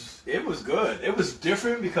 It was good. It was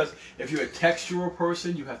different because if you're a textural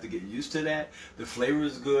person, you have to get used to that. The flavor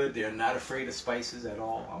is good. They're not afraid of spices at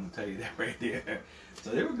all. I'm gonna tell you that right there.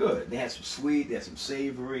 So they were good. They had some sweet. They had some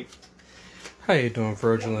savory. How you doing,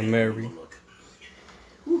 Virgil and Mary?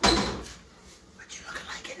 What you looking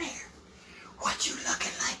like in there? What you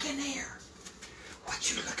looking like in there? What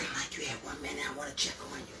you looking like? You had 1 minute. I want to check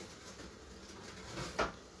on you.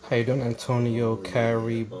 How you doing, Antonio,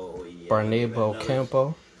 Carey, Barnaba,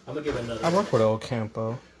 Ocampo? I'm going to give it another I work with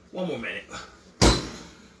Ocampo. 1 more minute.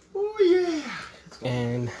 Oh, yeah.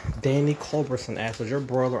 And Danny Culberson asks, was your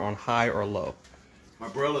broiler on high or low? My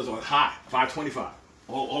broiler's on high, 525.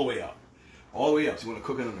 All the way up. All the way up. So you want to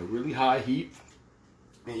cook it on a really high heat,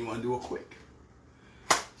 and you want to do it quick.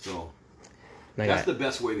 So that's the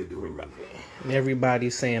best way to do it. And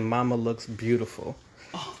everybody's saying Mama looks beautiful.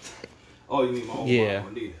 Oh, you mean my own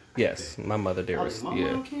mom, Launita? Yes, my mother dearest. My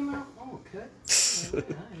mom came out? Oh, okay.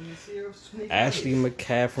 Ashley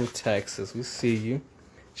McCabb from Texas, we see you.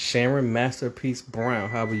 Sharon Masterpiece Brown,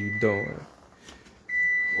 how are you doing?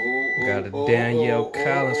 Got a Danielle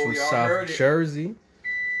Collins from South Jersey.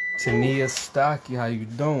 Tania Stocky, how you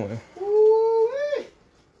doing?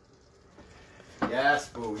 Yes,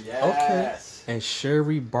 boo. Yes. And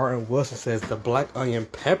Sherry Barton Wilson says the black onion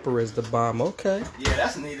pepper is the bomb. Okay. Yeah,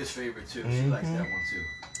 that's Anita's favorite too. She likes that one too.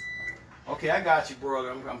 Okay, I got you,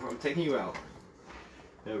 brother. I'm taking you out.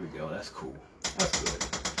 There we go. That's cool. That's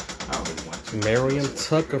good. I don't really want to. Miriam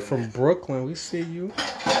Tucker from Brooklyn. We see you.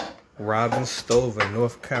 Robin Stover,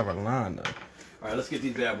 North Carolina. All right, let's get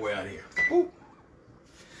these bad boy out of here. Ooh.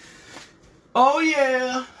 Oh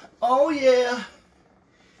yeah. Oh yeah.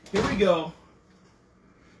 Here we go.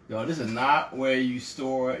 Yo, this is not where you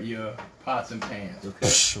store your pots and pans,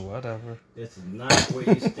 okay? Whatever. This is not where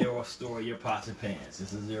you store your pots and pans.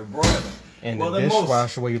 This is your broiler. And the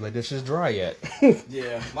dishwasher where you let dishes dry at.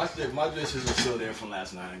 Yeah, my dishes are still there from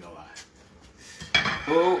last night, I ain't gonna lie.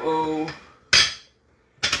 Oh.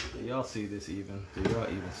 Do y'all see this even? Do y'all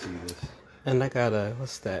even see this? And I got a,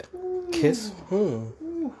 what's that? Kiss?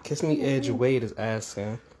 Kiss Me Edge Wade is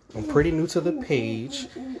asking. I'm pretty new to the page.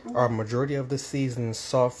 Are majority of the seasons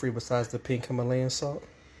salt free besides the pink Himalayan salt?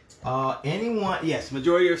 Yes,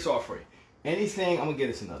 majority are salt free. Anything, I'm gonna get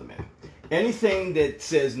this in another minute. Anything that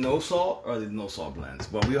says no salt are the no salt blends.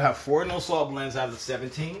 But we'll have 4 no salt blends out of the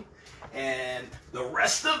 17. And the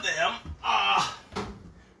rest of them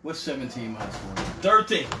what's 17 minus 4?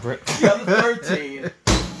 13. The other 13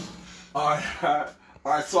 are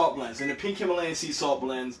salt blends. And the pink Himalayan sea salt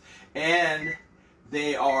blends. And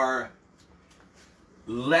they are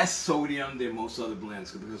less sodium than most other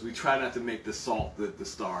blends because we try not to make the salt the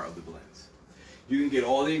star of the blends. You can get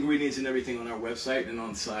all the ingredients and everything on our website and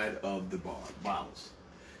on the side of the bottles.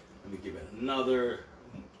 Let me give it another,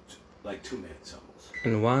 like 2 minutes almost.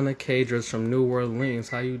 And Juana Cadres from New Orleans.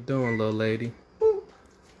 How you doing, little lady?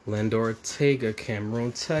 Linda Ortega,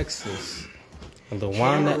 Cameroon, Texas. And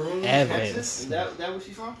Luana Evans. Texas? Is that where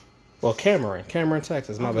she's from? Well, Cameron,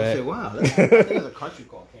 Texas. My bad. Say, wow, I think there's a country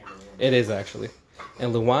called Cameron. It is actually.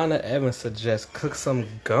 And Luana Evans suggests cook some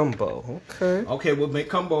gumbo. Okay. Okay, we'll make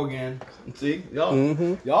gumbo again. See,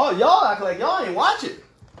 y'all act like y'all ain't watching.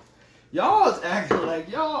 Y'all acting like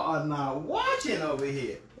y'all are not watching over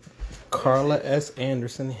here. Carla S.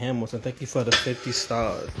 Anderson Hamilton, thank you for the 50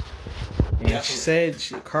 stars. And she said,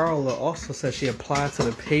 Carla also said she applied to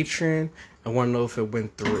the Patreon. I want to know if it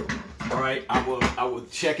went through. All right, I will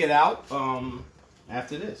check it out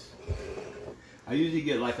after this. I usually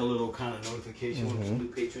get like a little kind of notification when some new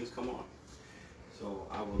patrons come on. So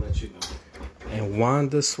I will let you know. And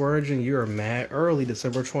Wanda Swergen, you're mad early,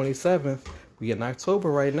 December 27th. We in October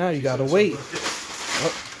right now. You gotta wait.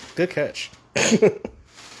 Oh, good catch.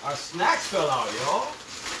 Our snacks fell out, y'all.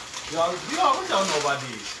 Y'all, what y'all know about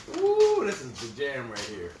these? Ooh, this is the jam right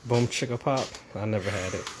here. Boom chicka pop. I never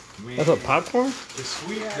had it. Man, that's what, popcorn? The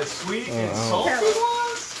sweet and salty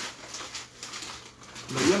ones?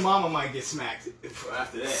 No, your mama might get smacked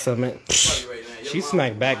after that. Cement. Right now, she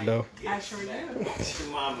smacked back though. I sure do.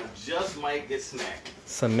 Your mama just might get smacked.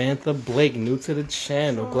 Samantha Blake, new to the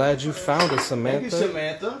channel. Glad you found us, Samantha. Thank you,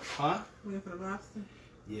 Samantha. Huh? Waiting for the lobster.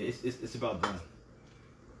 Yeah, it's about done.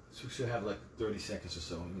 So we should have like 30 seconds or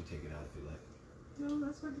so. You can take it out if you like. No,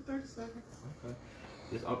 that's like the 30 seconds. Okay.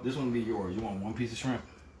 This one will be yours. You want one piece of shrimp?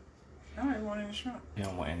 I don't even want any shrimp. You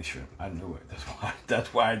don't want any shrimp. I knew it.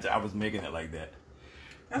 That's why I was making it like that.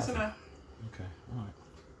 That's enough. Okay. All right.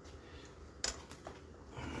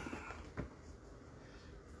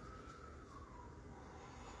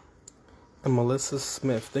 And Melissa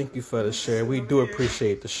Smith, thank you for the share. We do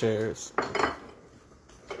appreciate the shares.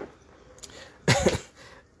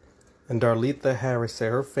 And Darlene Harris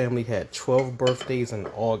said her family had 12 birthdays in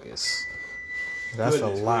August. That's a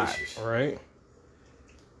lot, gracious. Right?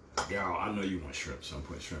 Yeah, I know you want shrimp, so I'm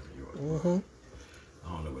putting shrimp in yours. I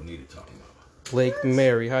don't know what Nita talking about. Blake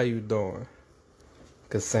Mary, how you doing?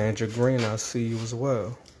 Cassandra Green, I see you as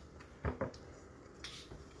well.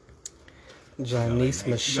 Janice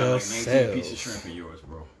Michelle Sells. Piece of shrimp in yours,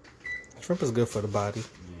 bro. Shrimp is good for the body.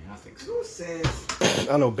 Yeah, I think so. Who says?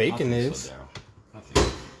 I know bacon is. So, I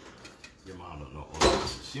think your mom don't know all the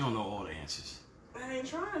answers. She don't know all the answers. I ain't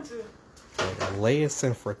trying to. Laius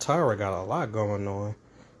and Fratara got a lot going on.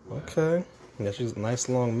 Okay. Yeah, she's a nice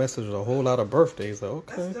long message with a whole lot of birthdays, though.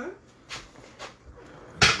 Okay. That's done.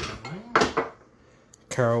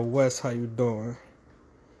 Carol West, how you doing?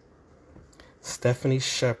 Stephanie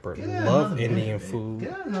Shepard, love Indian food.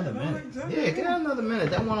 Get out another minute. Yeah, get out another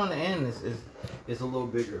minute. That one on the end is a little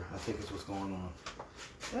bigger. I think is what's going on.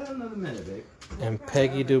 Get out another minute, babe. And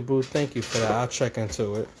Peggy Dubu, thank you for that. I'll check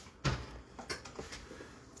into it.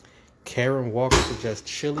 Karen Walker suggests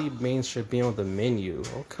chili beans should be on the menu.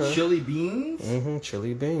 Okay. Chili beans?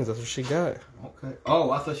 Chili beans. That's what she got. Okay.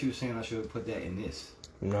 Oh, I thought you were saying I should put that in this.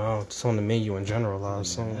 No, it's on the menu in general, I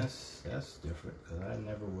assume. That's different, because I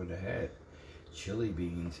never would have had chili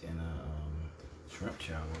beans and a shrimp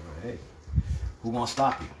chowder. Hey, who gonna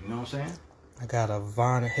stop you? You know what I'm saying? I got a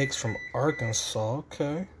Von Hicks from Arkansas,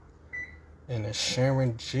 okay. And a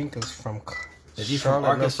Sharon Jenkins from Is he from Charlotte,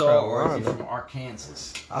 Arkansas North or is he Carolina. from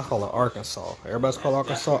Arkansas? I call it Arkansas. Everybody's called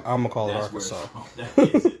Arkansas. I'm gonna call it That's where Arkansas. it's from.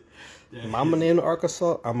 That is it. That Mama is named it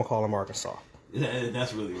Arkansas. I'm gonna call him Arkansas. it.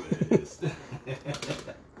 That's really what it is.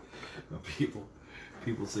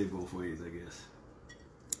 People say both ways, I guess.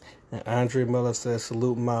 And Andre Miller says,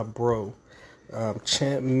 "Salute my bro,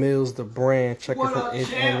 Champ Mills, the brand. Check it from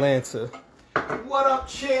Atlanta." What up,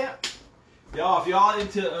 champ? Y'all, if y'all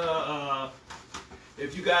into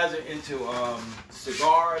if you guys are into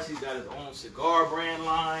cigars, he's got his own cigar brand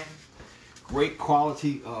line. Great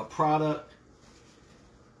quality product.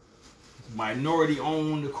 Minority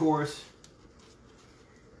owned, of course.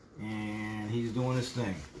 And he's doing his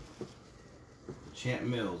thing. Champ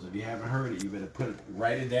Mills. If you haven't heard it, you better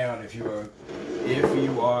write it down if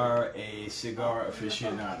you are a cigar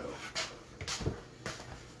aficionado.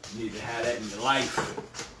 You need to have that in your life.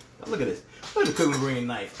 Look at this. Look at the cooking green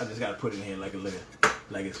knife. I just gotta put it in here like it's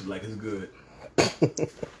good.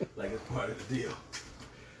 Like it's part of the deal.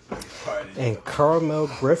 And Carmel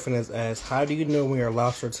Griffin has asked, "How do you know when your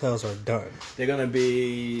lobster tails are done?" They're gonna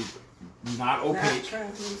be not opaque, Not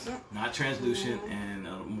translucent. not translucent, and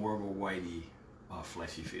more of a whitey,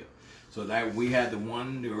 fleshy feel. So that we had the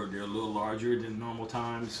one, they're a little larger than normal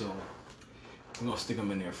time, so we're gonna stick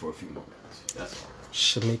them in there for a few more minutes. That's all.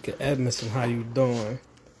 Shamika Edmondson, how you doing?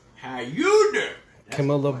 How you doing?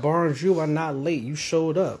 Camilla Barnes, you are not late. You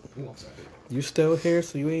showed up. You still here,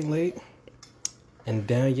 so you ain't late. And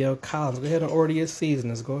Danielle Collins, go ahead and order your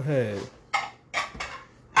seasonings. Go ahead.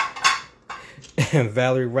 And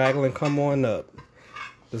Valerie Ragland, come on up.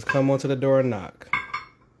 Just come on to the door and knock.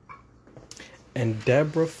 And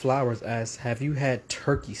Deborah Flowers asks, "Have you had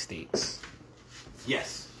turkey steaks?"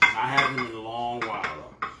 Yes, I haven't in a long while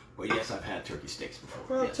though. But yes, I've had turkey steaks before.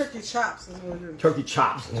 Well, Yes. turkey chops is what it is. Turkey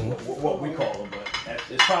chops is what we call them, but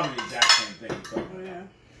it's probably the exact same thing. So. Oh, yeah.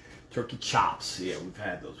 Turkey chops, yeah, we've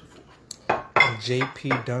had those before. And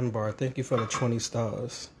JP Dunbar, thank you for the 20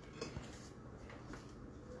 stars.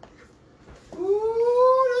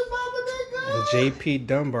 And JP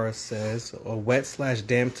Dunbar says, "A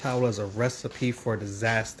wet/damp towel is a recipe for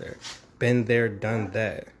disaster. Been there, done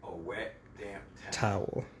that." A wet, damp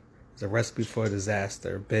Towel. It's a recipe for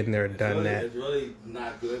disaster. Been there, done that. It's really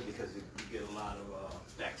not good because you get a lot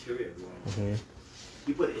of bacteria going on. Mm-hmm.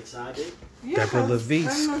 You put it inside it? Yeah, Deborah I don't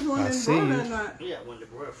Levice, know if you want I to see broil you. or not. Yeah, I wanted to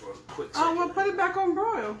broil for a quick Oh, second. well, put it back on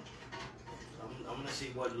broil. I'm gonna see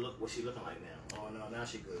what she looking like now. Oh no, now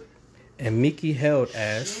she good. And Mickey Held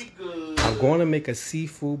asks, She good. "I'm going to make a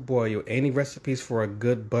seafood boil. Any recipes for a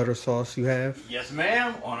good butter sauce you have?" Yes,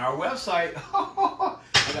 ma'am. On our website, I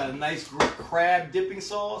got a nice crab dipping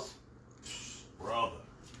sauce, brother.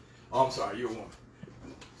 Oh, I'm sorry, you're a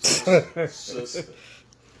woman.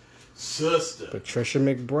 Sister. Patricia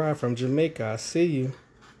McBride from Jamaica, I see you.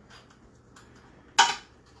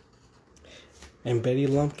 And Betty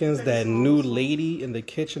Lumpkins, "That new lady in the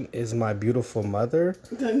kitchen is my beautiful mother."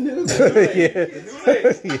 The new Yeah.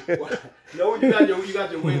 No, you got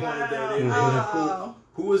your wing on today. Oh,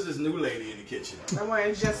 Who is this new lady in the kitchen? I'm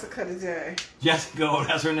wearing Jessica today. Jessica, oh,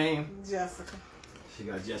 that's her name? Jessica. She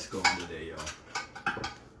got Jessica on today, y'all.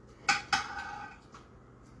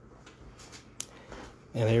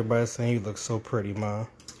 And everybody's saying you look so pretty, Ma.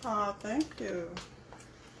 Oh, thank you.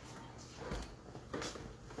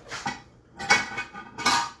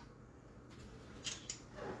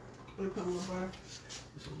 Let me put a little butter.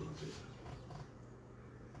 Just a little bit.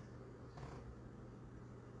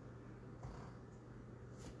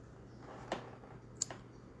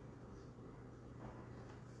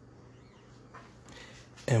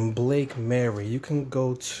 And Blake Mary, you can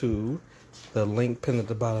go to the link pinned at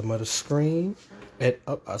the bottom of the screen. And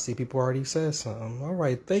I see people already said something. All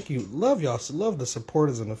right, thank you. Love y'all. Love the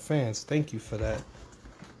supporters and the fans. Thank you for that.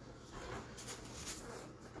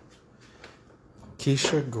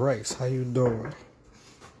 Keisha Grace, how you doing?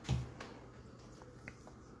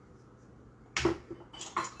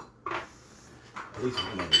 At least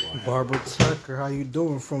we know what. Barbara Tucker, how you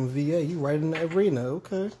doing from VA? You right in the arena,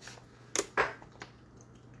 okay.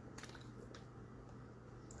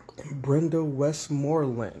 Brenda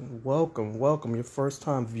Westmoreland, welcome, welcome, your first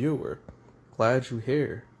time viewer. Glad you're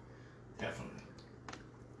here. Definitely.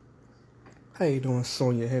 How you doing,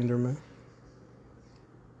 Sonia Henderman?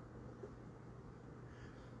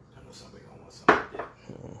 I know somebody gonna want something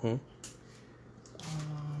different. Mm-hmm.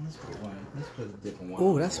 Let's put one. Let's put a different one.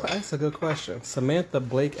 Oh, that's a good question. Samantha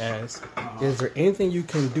Blake asks, "Is there anything you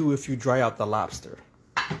can do if you dry out the lobster?"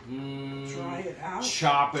 Dry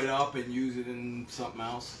chop it up and use it in something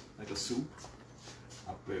else, like a soup.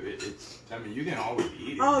 I mean, you can always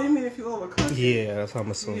eat it. Oh, you mean if you overcook it? Yeah, that's how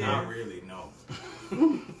I'm assuming. Not really, no.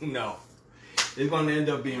 No. It's going to end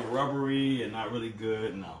up being rubbery and not really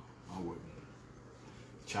good. No, I wouldn't.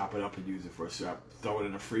 Chop it up and use it for a soup. Throw it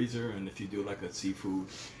in the freezer, and if you do like a seafood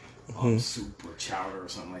soup or chowder or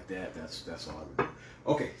something like that, that's all I would do.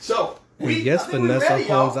 Okay, so yes, Vanessa ready,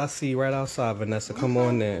 Holmes, y'all. I see you right outside, Vanessa. Come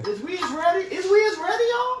on in. Is we as ready?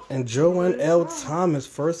 Y'all? And Joanne L. Thomas,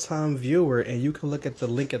 first time viewer, and you can look at the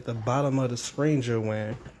link at the bottom of the screen,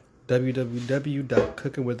 Joanne.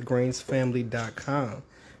 www.cookingwithgreensfamily.com.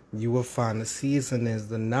 You will find the seasonings,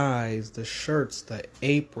 the knives, the shirts, the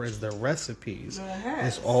aprons, the recipes.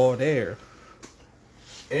 It's all there.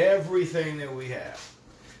 Everything that we have.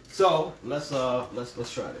 So let's try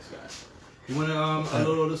this, guys. You want a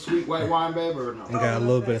little of the sweet white wine, babe, or no? And got a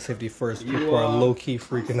little bit of safety first. People are low-key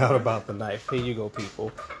freaking out about the knife. Here you go,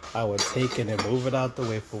 people. I would take it and move it out the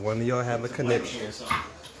way for one of y'all have a connection.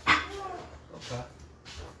 Okay.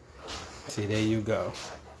 See, there you go.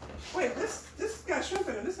 Wait, this got shrimp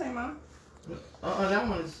in it. This ain't mine. That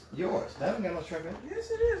one is yours. That one got no shrimp in it.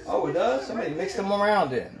 Yes, it is. Oh, it does? Somebody mixed them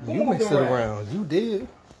around then. You mixed it around. You did.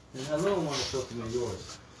 And that little one is supposed to be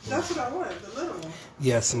yours. That's what I want, the little one.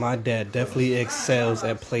 Yes, my dad definitely excels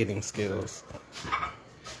at plating skills.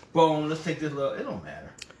 Boom, let's take this little, it don't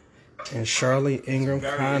matter. And Charlie Ingram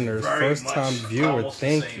Connors, first time viewer,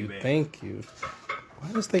 thank you.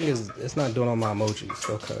 Why this thing it's not doing all my emojis,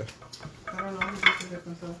 okay. I don't know. What's the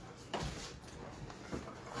difference, though?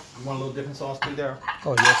 You want a little different sauce too, there?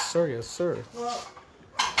 Oh, yes sir. Well,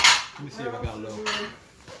 Let me see if I got a little.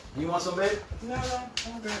 You want some, babe? No,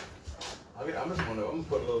 I'm good. I'm just gonna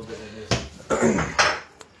put a little bit in this.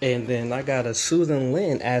 And then I got a Susan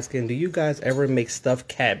Lynn asking, do you guys ever make stuffed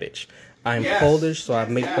cabbage? I'm Polish, so I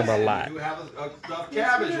make them a lot. You have a stuffed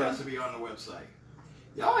cabbage recipe on the website.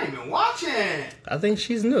 Y'all ain't been watching. I think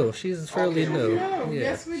she's new. She's fairly new. Yeah. Yeah.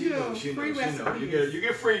 Yes, we do. Free recipe. You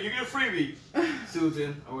get freebie,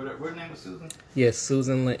 Susan. Or whatever. Her name was Susan. Yes,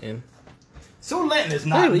 Susan Linton. Sue Linton is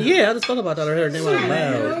not new. Yeah, I just thought about that. I heard her name out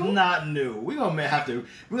loud. It's not new. We're gonna have to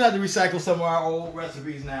recycle some of our old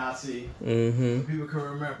recipes now. See, so people can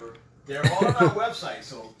remember. They're all on our website,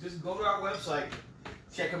 so just go to our website,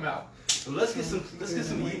 check them out. So let's get some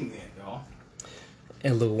eating in, y'all.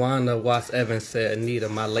 And Luana Watts Evans said, Anita,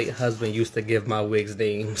 my late husband used to give my wigs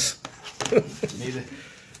names.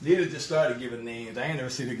 Nita just started giving names. I ain't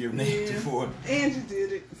never seen her give names before. And you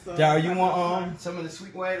did it. So Daryl, you want some of the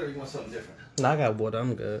sweet white or you want something different? No, I got water.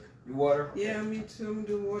 I'm good. You water? Yeah, me too. I'm gonna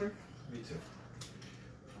do water. Me too.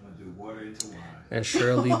 I'm gonna do water into wine. And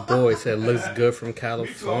Shirley Boyd said, looks good from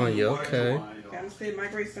California. Okay. Okay, I'm saying my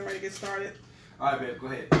grace is ready to get started. All right, babe, go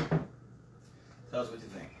ahead. Tell us what you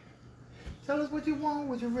think. Tell us what you want,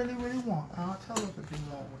 what you really, really want. Tell us what you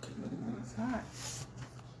want, what you really, really want. It's hot.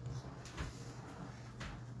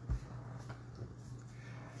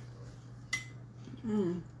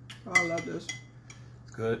 Oh, I love this.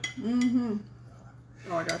 It's good.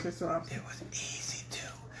 Oh, I got this sauce. It was easy too.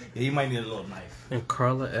 Yeah, you might need a little knife. And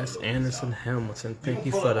Carla S. Anderson Hamilton, thank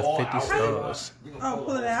you for the 50 stars. You can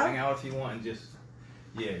pull it out? Hang out if you want and just,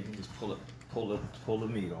 yeah, you can just pull the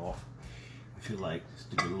meat off. If you like, just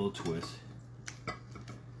do a little twist.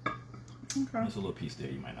 Okay. There's a little piece there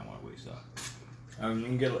you might not want to waste up. You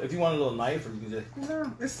can get, if you want a little knife, or you can just.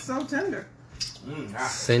 No, it's so tender.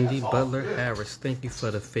 Cindy that's Butler good. Harris, thank you for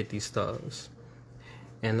the 50 stars.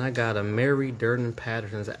 And I got a Mary Durden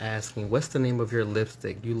Patterson's asking, what's the name of your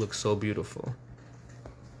lipstick? You look so beautiful.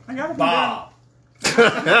 I got it from Bob.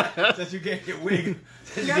 Since you can't get wig.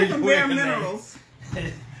 Bare, got it from Bare Minerals.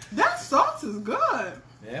 That sauce is good.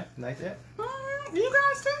 Yeah, like that. You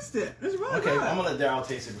guys taste it. It's really Okay, good. I'm gonna let Daryl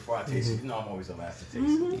taste it before I taste it. You know I'm always the last to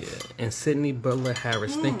taste it. Yeah. And Sydney Butler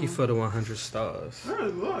Harris, thank you for the 100 stars.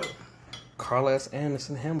 Really good. Carla S.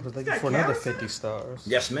 Anderson Hamilton, thank you got for another carrots in 50 stars.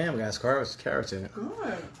 Yes, ma'am, guys. Carrots in it.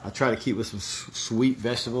 Good. I try to keep with some sweet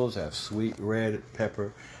vegetables. I have sweet red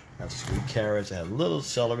pepper. I have sweet carrots. I have a little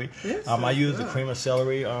celery. It's I so use the good. cream of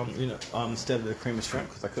celery, instead of the cream of shrimp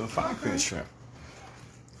because I couldn't find cream of shrimp.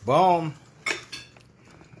 Boom.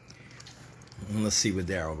 And let's see what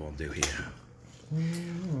Daryl gonna do here.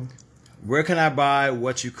 Where can I buy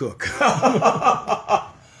what you cook?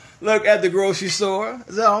 Look, at the grocery store,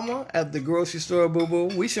 Zelma. At the grocery store, boo boo.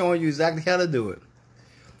 We showing you exactly how to do it.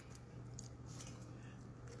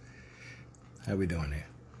 How we doing here?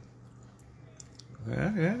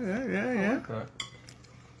 Yeah. Okay.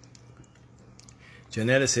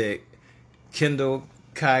 Janetta said, Kendall,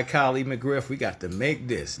 Kai, Kylie, McGriff, we got to make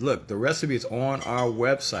this. Look, the recipe is on our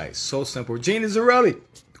website. So simple. Gina Zarelli,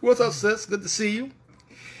 What's up, sis? Good to see you.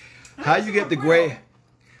 How you get the gray?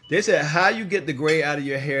 They said, how you get the gray out of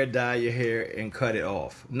your hair, dye your hair, and cut it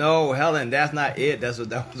off? No, Helen, that's not it. That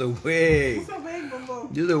was a wig.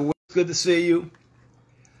 This is a wig. Good to see you.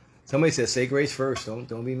 Somebody said, say grace first.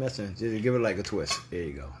 Don't be messing. Just give it like a twist. There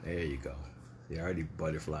you go. There you go. They already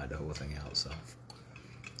butterflied the whole thing out. So,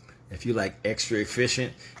 if you like extra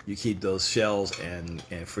efficient, you keep those shells and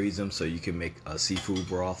freeze them so you can make a seafood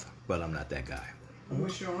broth. But I'm not that guy.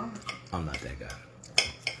 What's your arm? I'm not that guy.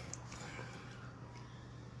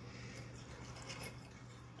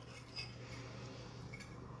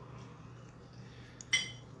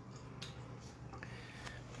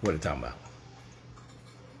 What are you talking about?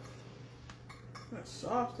 That's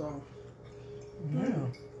soft though. Yeah.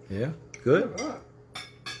 Yeah? Good?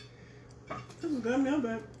 This is good meal,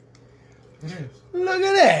 babe. Look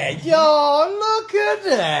at that, y'all. Look at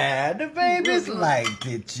that. The babies liked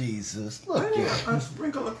it, Jesus. Look at it. A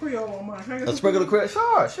sprinkle of Creole on mine. A sprinkle of Creole?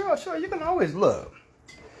 Sure. You can always look.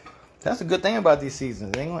 That's a good thing about these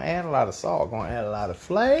seasons. They ain't going to add a lot of salt. Going to add a lot of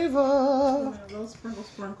flavor. A little sprinkle.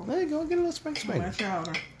 There you go. Get a little sprinkle. My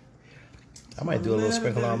chowder. I might do a little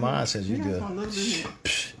sprinkle on mine since you do. I'm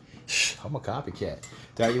a copycat.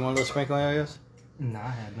 Dad, you want a little sprinkle on yours? Nah, I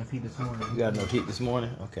had enough heat this morning. You got enough heat this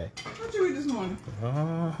morning? Okay. What you eat this morning?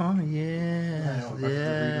 Yes.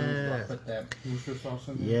 I put that booster sauce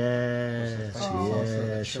in there.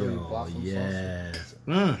 Yes.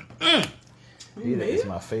 Rita is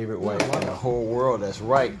my favorite wife in the whole world. That's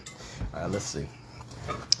right. All right, let's see.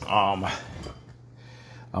 I'm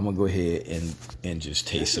gonna go ahead and just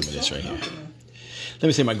taste some of this right here. Let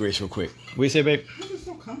me say my grace real quick. What do you say, babe? This is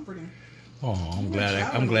so comforting. Oh, I'm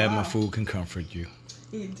glad my food can comfort you.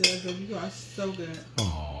 It does. You are so good.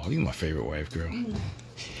 Oh, you're my favorite wife, girl.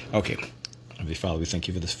 Okay. Heavenly Father, we thank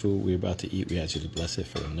you for this food we're about to eat. We ask you to bless it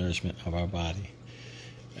for the nourishment of our body.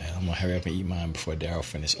 And I'm going to hurry up and eat mine before Daryl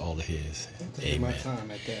finishes all of his. Amen.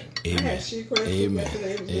 Amen.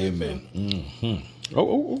 Mm-hmm.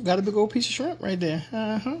 Oh, got a big old piece of shrimp right there.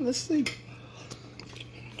 Let's see.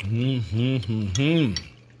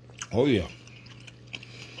 Oh, yeah.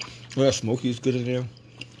 Oh, that smoky is good in there.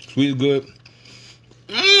 Sweet is good.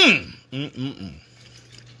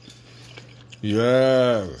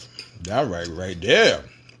 Yeah. That right there.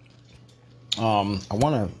 I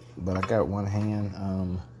want to, but I got one hand. I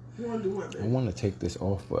want to take this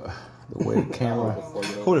off, but the way the camera.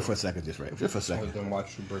 Hold it for a second, just for a second. Then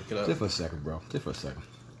watch you break it up. Just for a second, bro. Just for a second.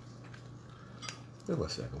 We're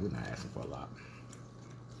not asking for a lot.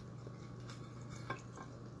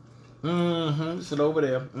 Sit over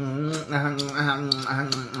there. Okay.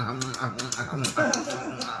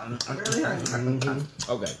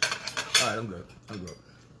 All right, I'm good.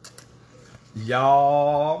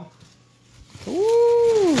 Y'all.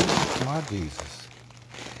 Ooh, my Jesus.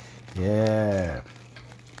 Yeah.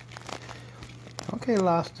 Okay,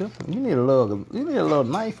 Lobster. You need a little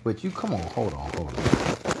knife, but you come on. Hold on.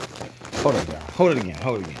 Hold it down. Hold it again.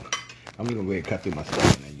 I'm gonna go ahead and cut through my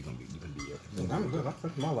stuff now. I'm good. I'm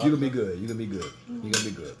my You're gonna be good.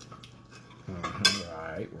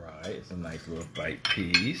 Right. It's a nice little bite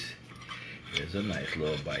piece.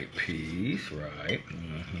 Right.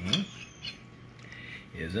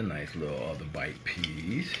 Here's a nice little other bite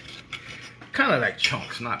piece. Kind of like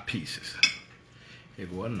chunks, not pieces. Here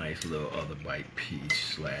go a nice little other bite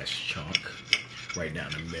piece / chunk. Right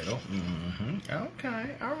down the middle.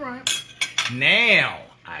 Okay. All right. Now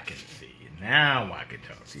I can see. Now I can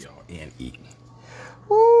talk to y'all and eat.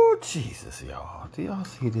 Oh, Jesus, y'all. Do y'all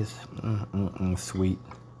see this? Sweet.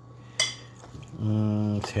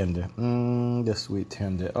 Tender. The sweet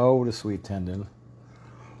tender. Oh, the sweet tender.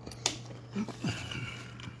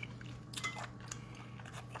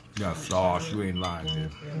 That sauce, you ain't lying,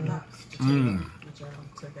 dude.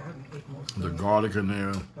 The garlic in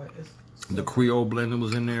there. The Creole blend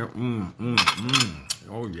was in there.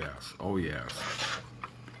 Oh, yes.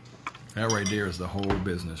 That right there is the whole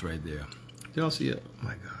business right there. Y'all see it? Oh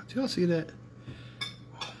my God. Y'all see that?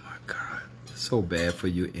 Oh my God. It's so bad for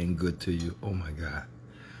you and good to you. Oh my God.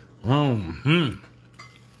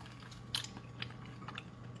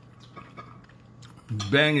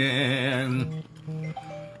 Banging.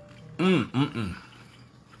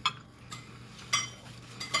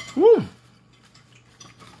 Woo.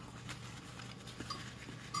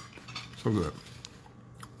 So good.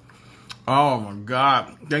 Oh my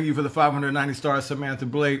God. Thank you for the 590 stars, Samantha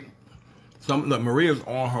Blake. Look, Maria's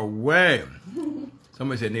on her way.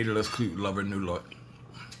 Somebody said needless cute, love her new look.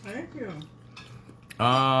 Thank you.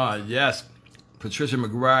 Yes. Patricia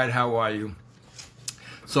McBride, how are you?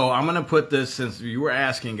 So I'm gonna put this, since you were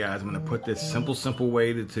asking, guys, I'm gonna put this simple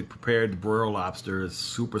way to prepare the broiled lobster. It's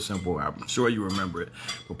super simple. I'm sure you remember it,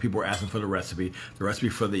 but people were asking for the recipe. The recipe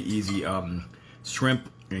for the easy shrimp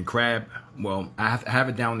and crab. Well, I have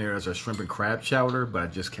it down there as a shrimp and crab chowder, but I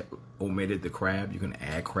just omitted the crab. You can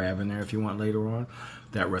add crab in there if you want later on.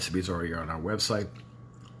 That recipe is already on our website.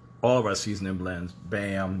 All of our seasoning blends,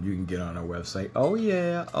 bam, you can get on our website. Oh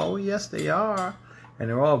yeah, oh yes they are. And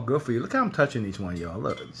they're all good for you. Look how I'm touching each one, y'all.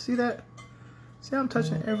 Look, see that? See how I'm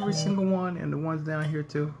touching every single one, and the ones down here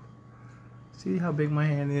too. See how big my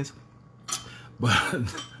hand is? But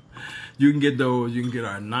you can get those. You can get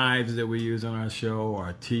our knives that we use on our show,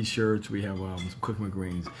 our t-shirts. We have some Cooking with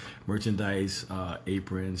Greens merchandise,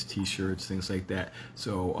 aprons, t-shirts, things like that.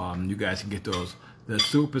 So you guys can get those. The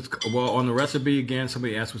soup is, well, on the recipe, again,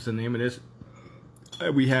 somebody asked what's the name of this.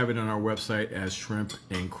 We have it on our website as shrimp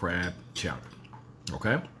and crab chowder.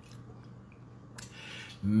 Okay,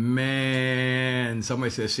 man.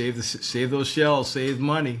 Somebody said save those shells, save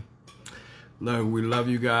money. Look, we love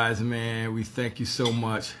you guys, man. We thank you so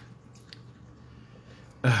much.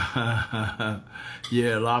 Yeah,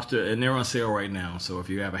 lobster, and they're on sale right now. So if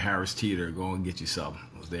you have a Harris Teeter, go and get you some.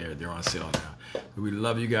 They're on sale now. We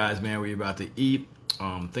love you guys, man. We're about to eat.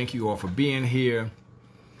 Thank you all for being here.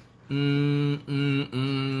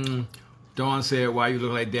 Dawn said, why you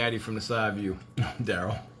look like Daddy from the side view?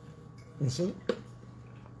 Daryl. What's up?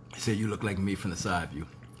 He said, you look like me from the side view.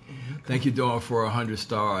 Thank you, Dawn, for 100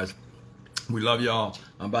 stars. We love y'all.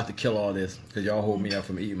 I'm about to kill all this because y'all hold me up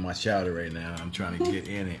from eating my chowder right now. I'm trying to get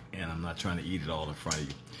in it, and I'm not trying to eat it all in front of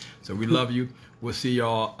you. So we love you. We'll see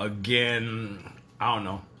y'all again. I don't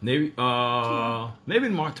know. Maybe tomorrow.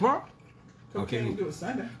 Okay. We'll do it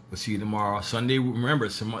Sunday. We'll see you tomorrow. Sunday, remember,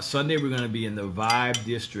 Sunday we're going to be in the Vibe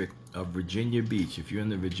District of Virginia Beach. If you're in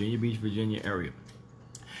the Virginia Beach, Virginia area,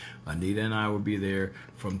 Anita and I will be there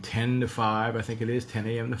from 10 to 5, I think it is, 10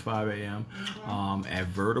 a.m. to 5 a.m. At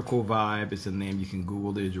Vertical Vibe is the name. You can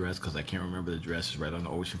Google the address because I can't remember the address. It's right on the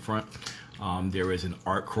ocean front. There is an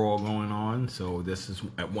art crawl going on. So this is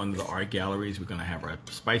at one of the art galleries. We're going to have our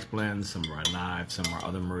spice blends, some of our knives, some of our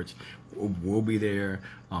other merch. We'll be there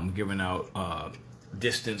giving out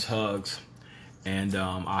distance hugs. And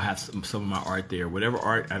I'll have some of my art there. Whatever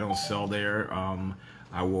art I don't sell there,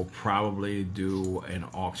 I will probably do an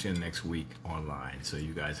auction next week online, so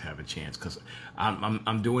you guys have a chance. Cause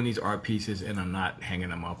I'm doing these art pieces and I'm not hanging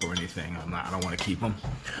them up or anything. I don't want to keep them.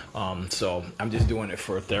 So I'm just doing it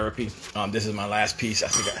for therapy. This is my last piece.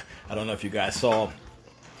 I don't know if you guys saw.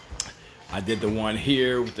 I did the one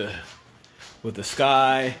here with the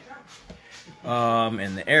sky.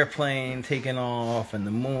 And the airplane taking off, and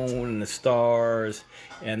the moon, and the stars,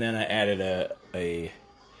 and then I added a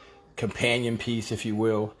companion piece, if you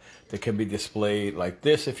will, that can be displayed like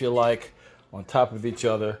this, if you like, on top of each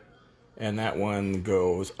other, and that one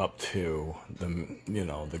goes up to the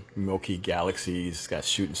Milky Galaxies. It's got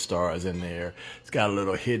shooting stars in there. It's got a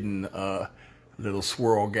little hidden little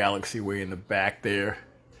swirl galaxy way in the back there,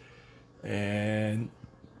 and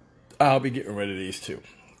I'll be getting rid of these two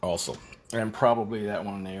also. And probably that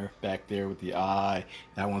one there, back there with the eye.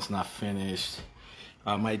 That one's not finished.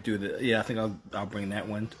 I might do I think I'll bring that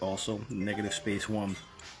one also. Negative space one.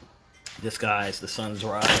 This guy's the sun's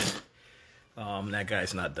rise. That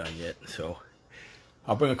guy's not done yet. So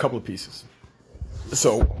I'll bring a couple of pieces.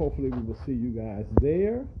 So hopefully we will see you guys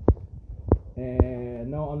there. And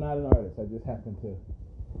no, I'm not an artist. I just happened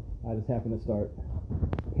to start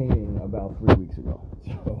painting about 3 weeks ago.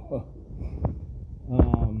 So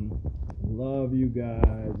love you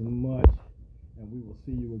guys much, and we will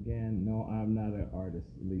see you again. No, I'm not an artist,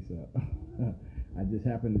 Lisa. I just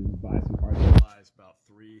happened to buy some art supplies about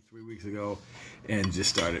three weeks ago and just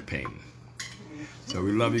started painting. So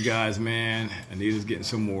we love you guys, man. Anita's getting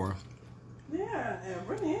some more. Yeah, and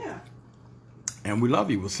we're here. And we love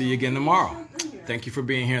you. We'll see you again tomorrow. Thank you for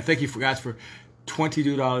being here. Thank you guys for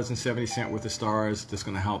 $22.70 with the stars. That's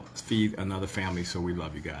going to help feed another family. So we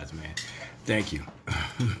love you guys, man. Thank you.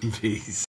 Peace.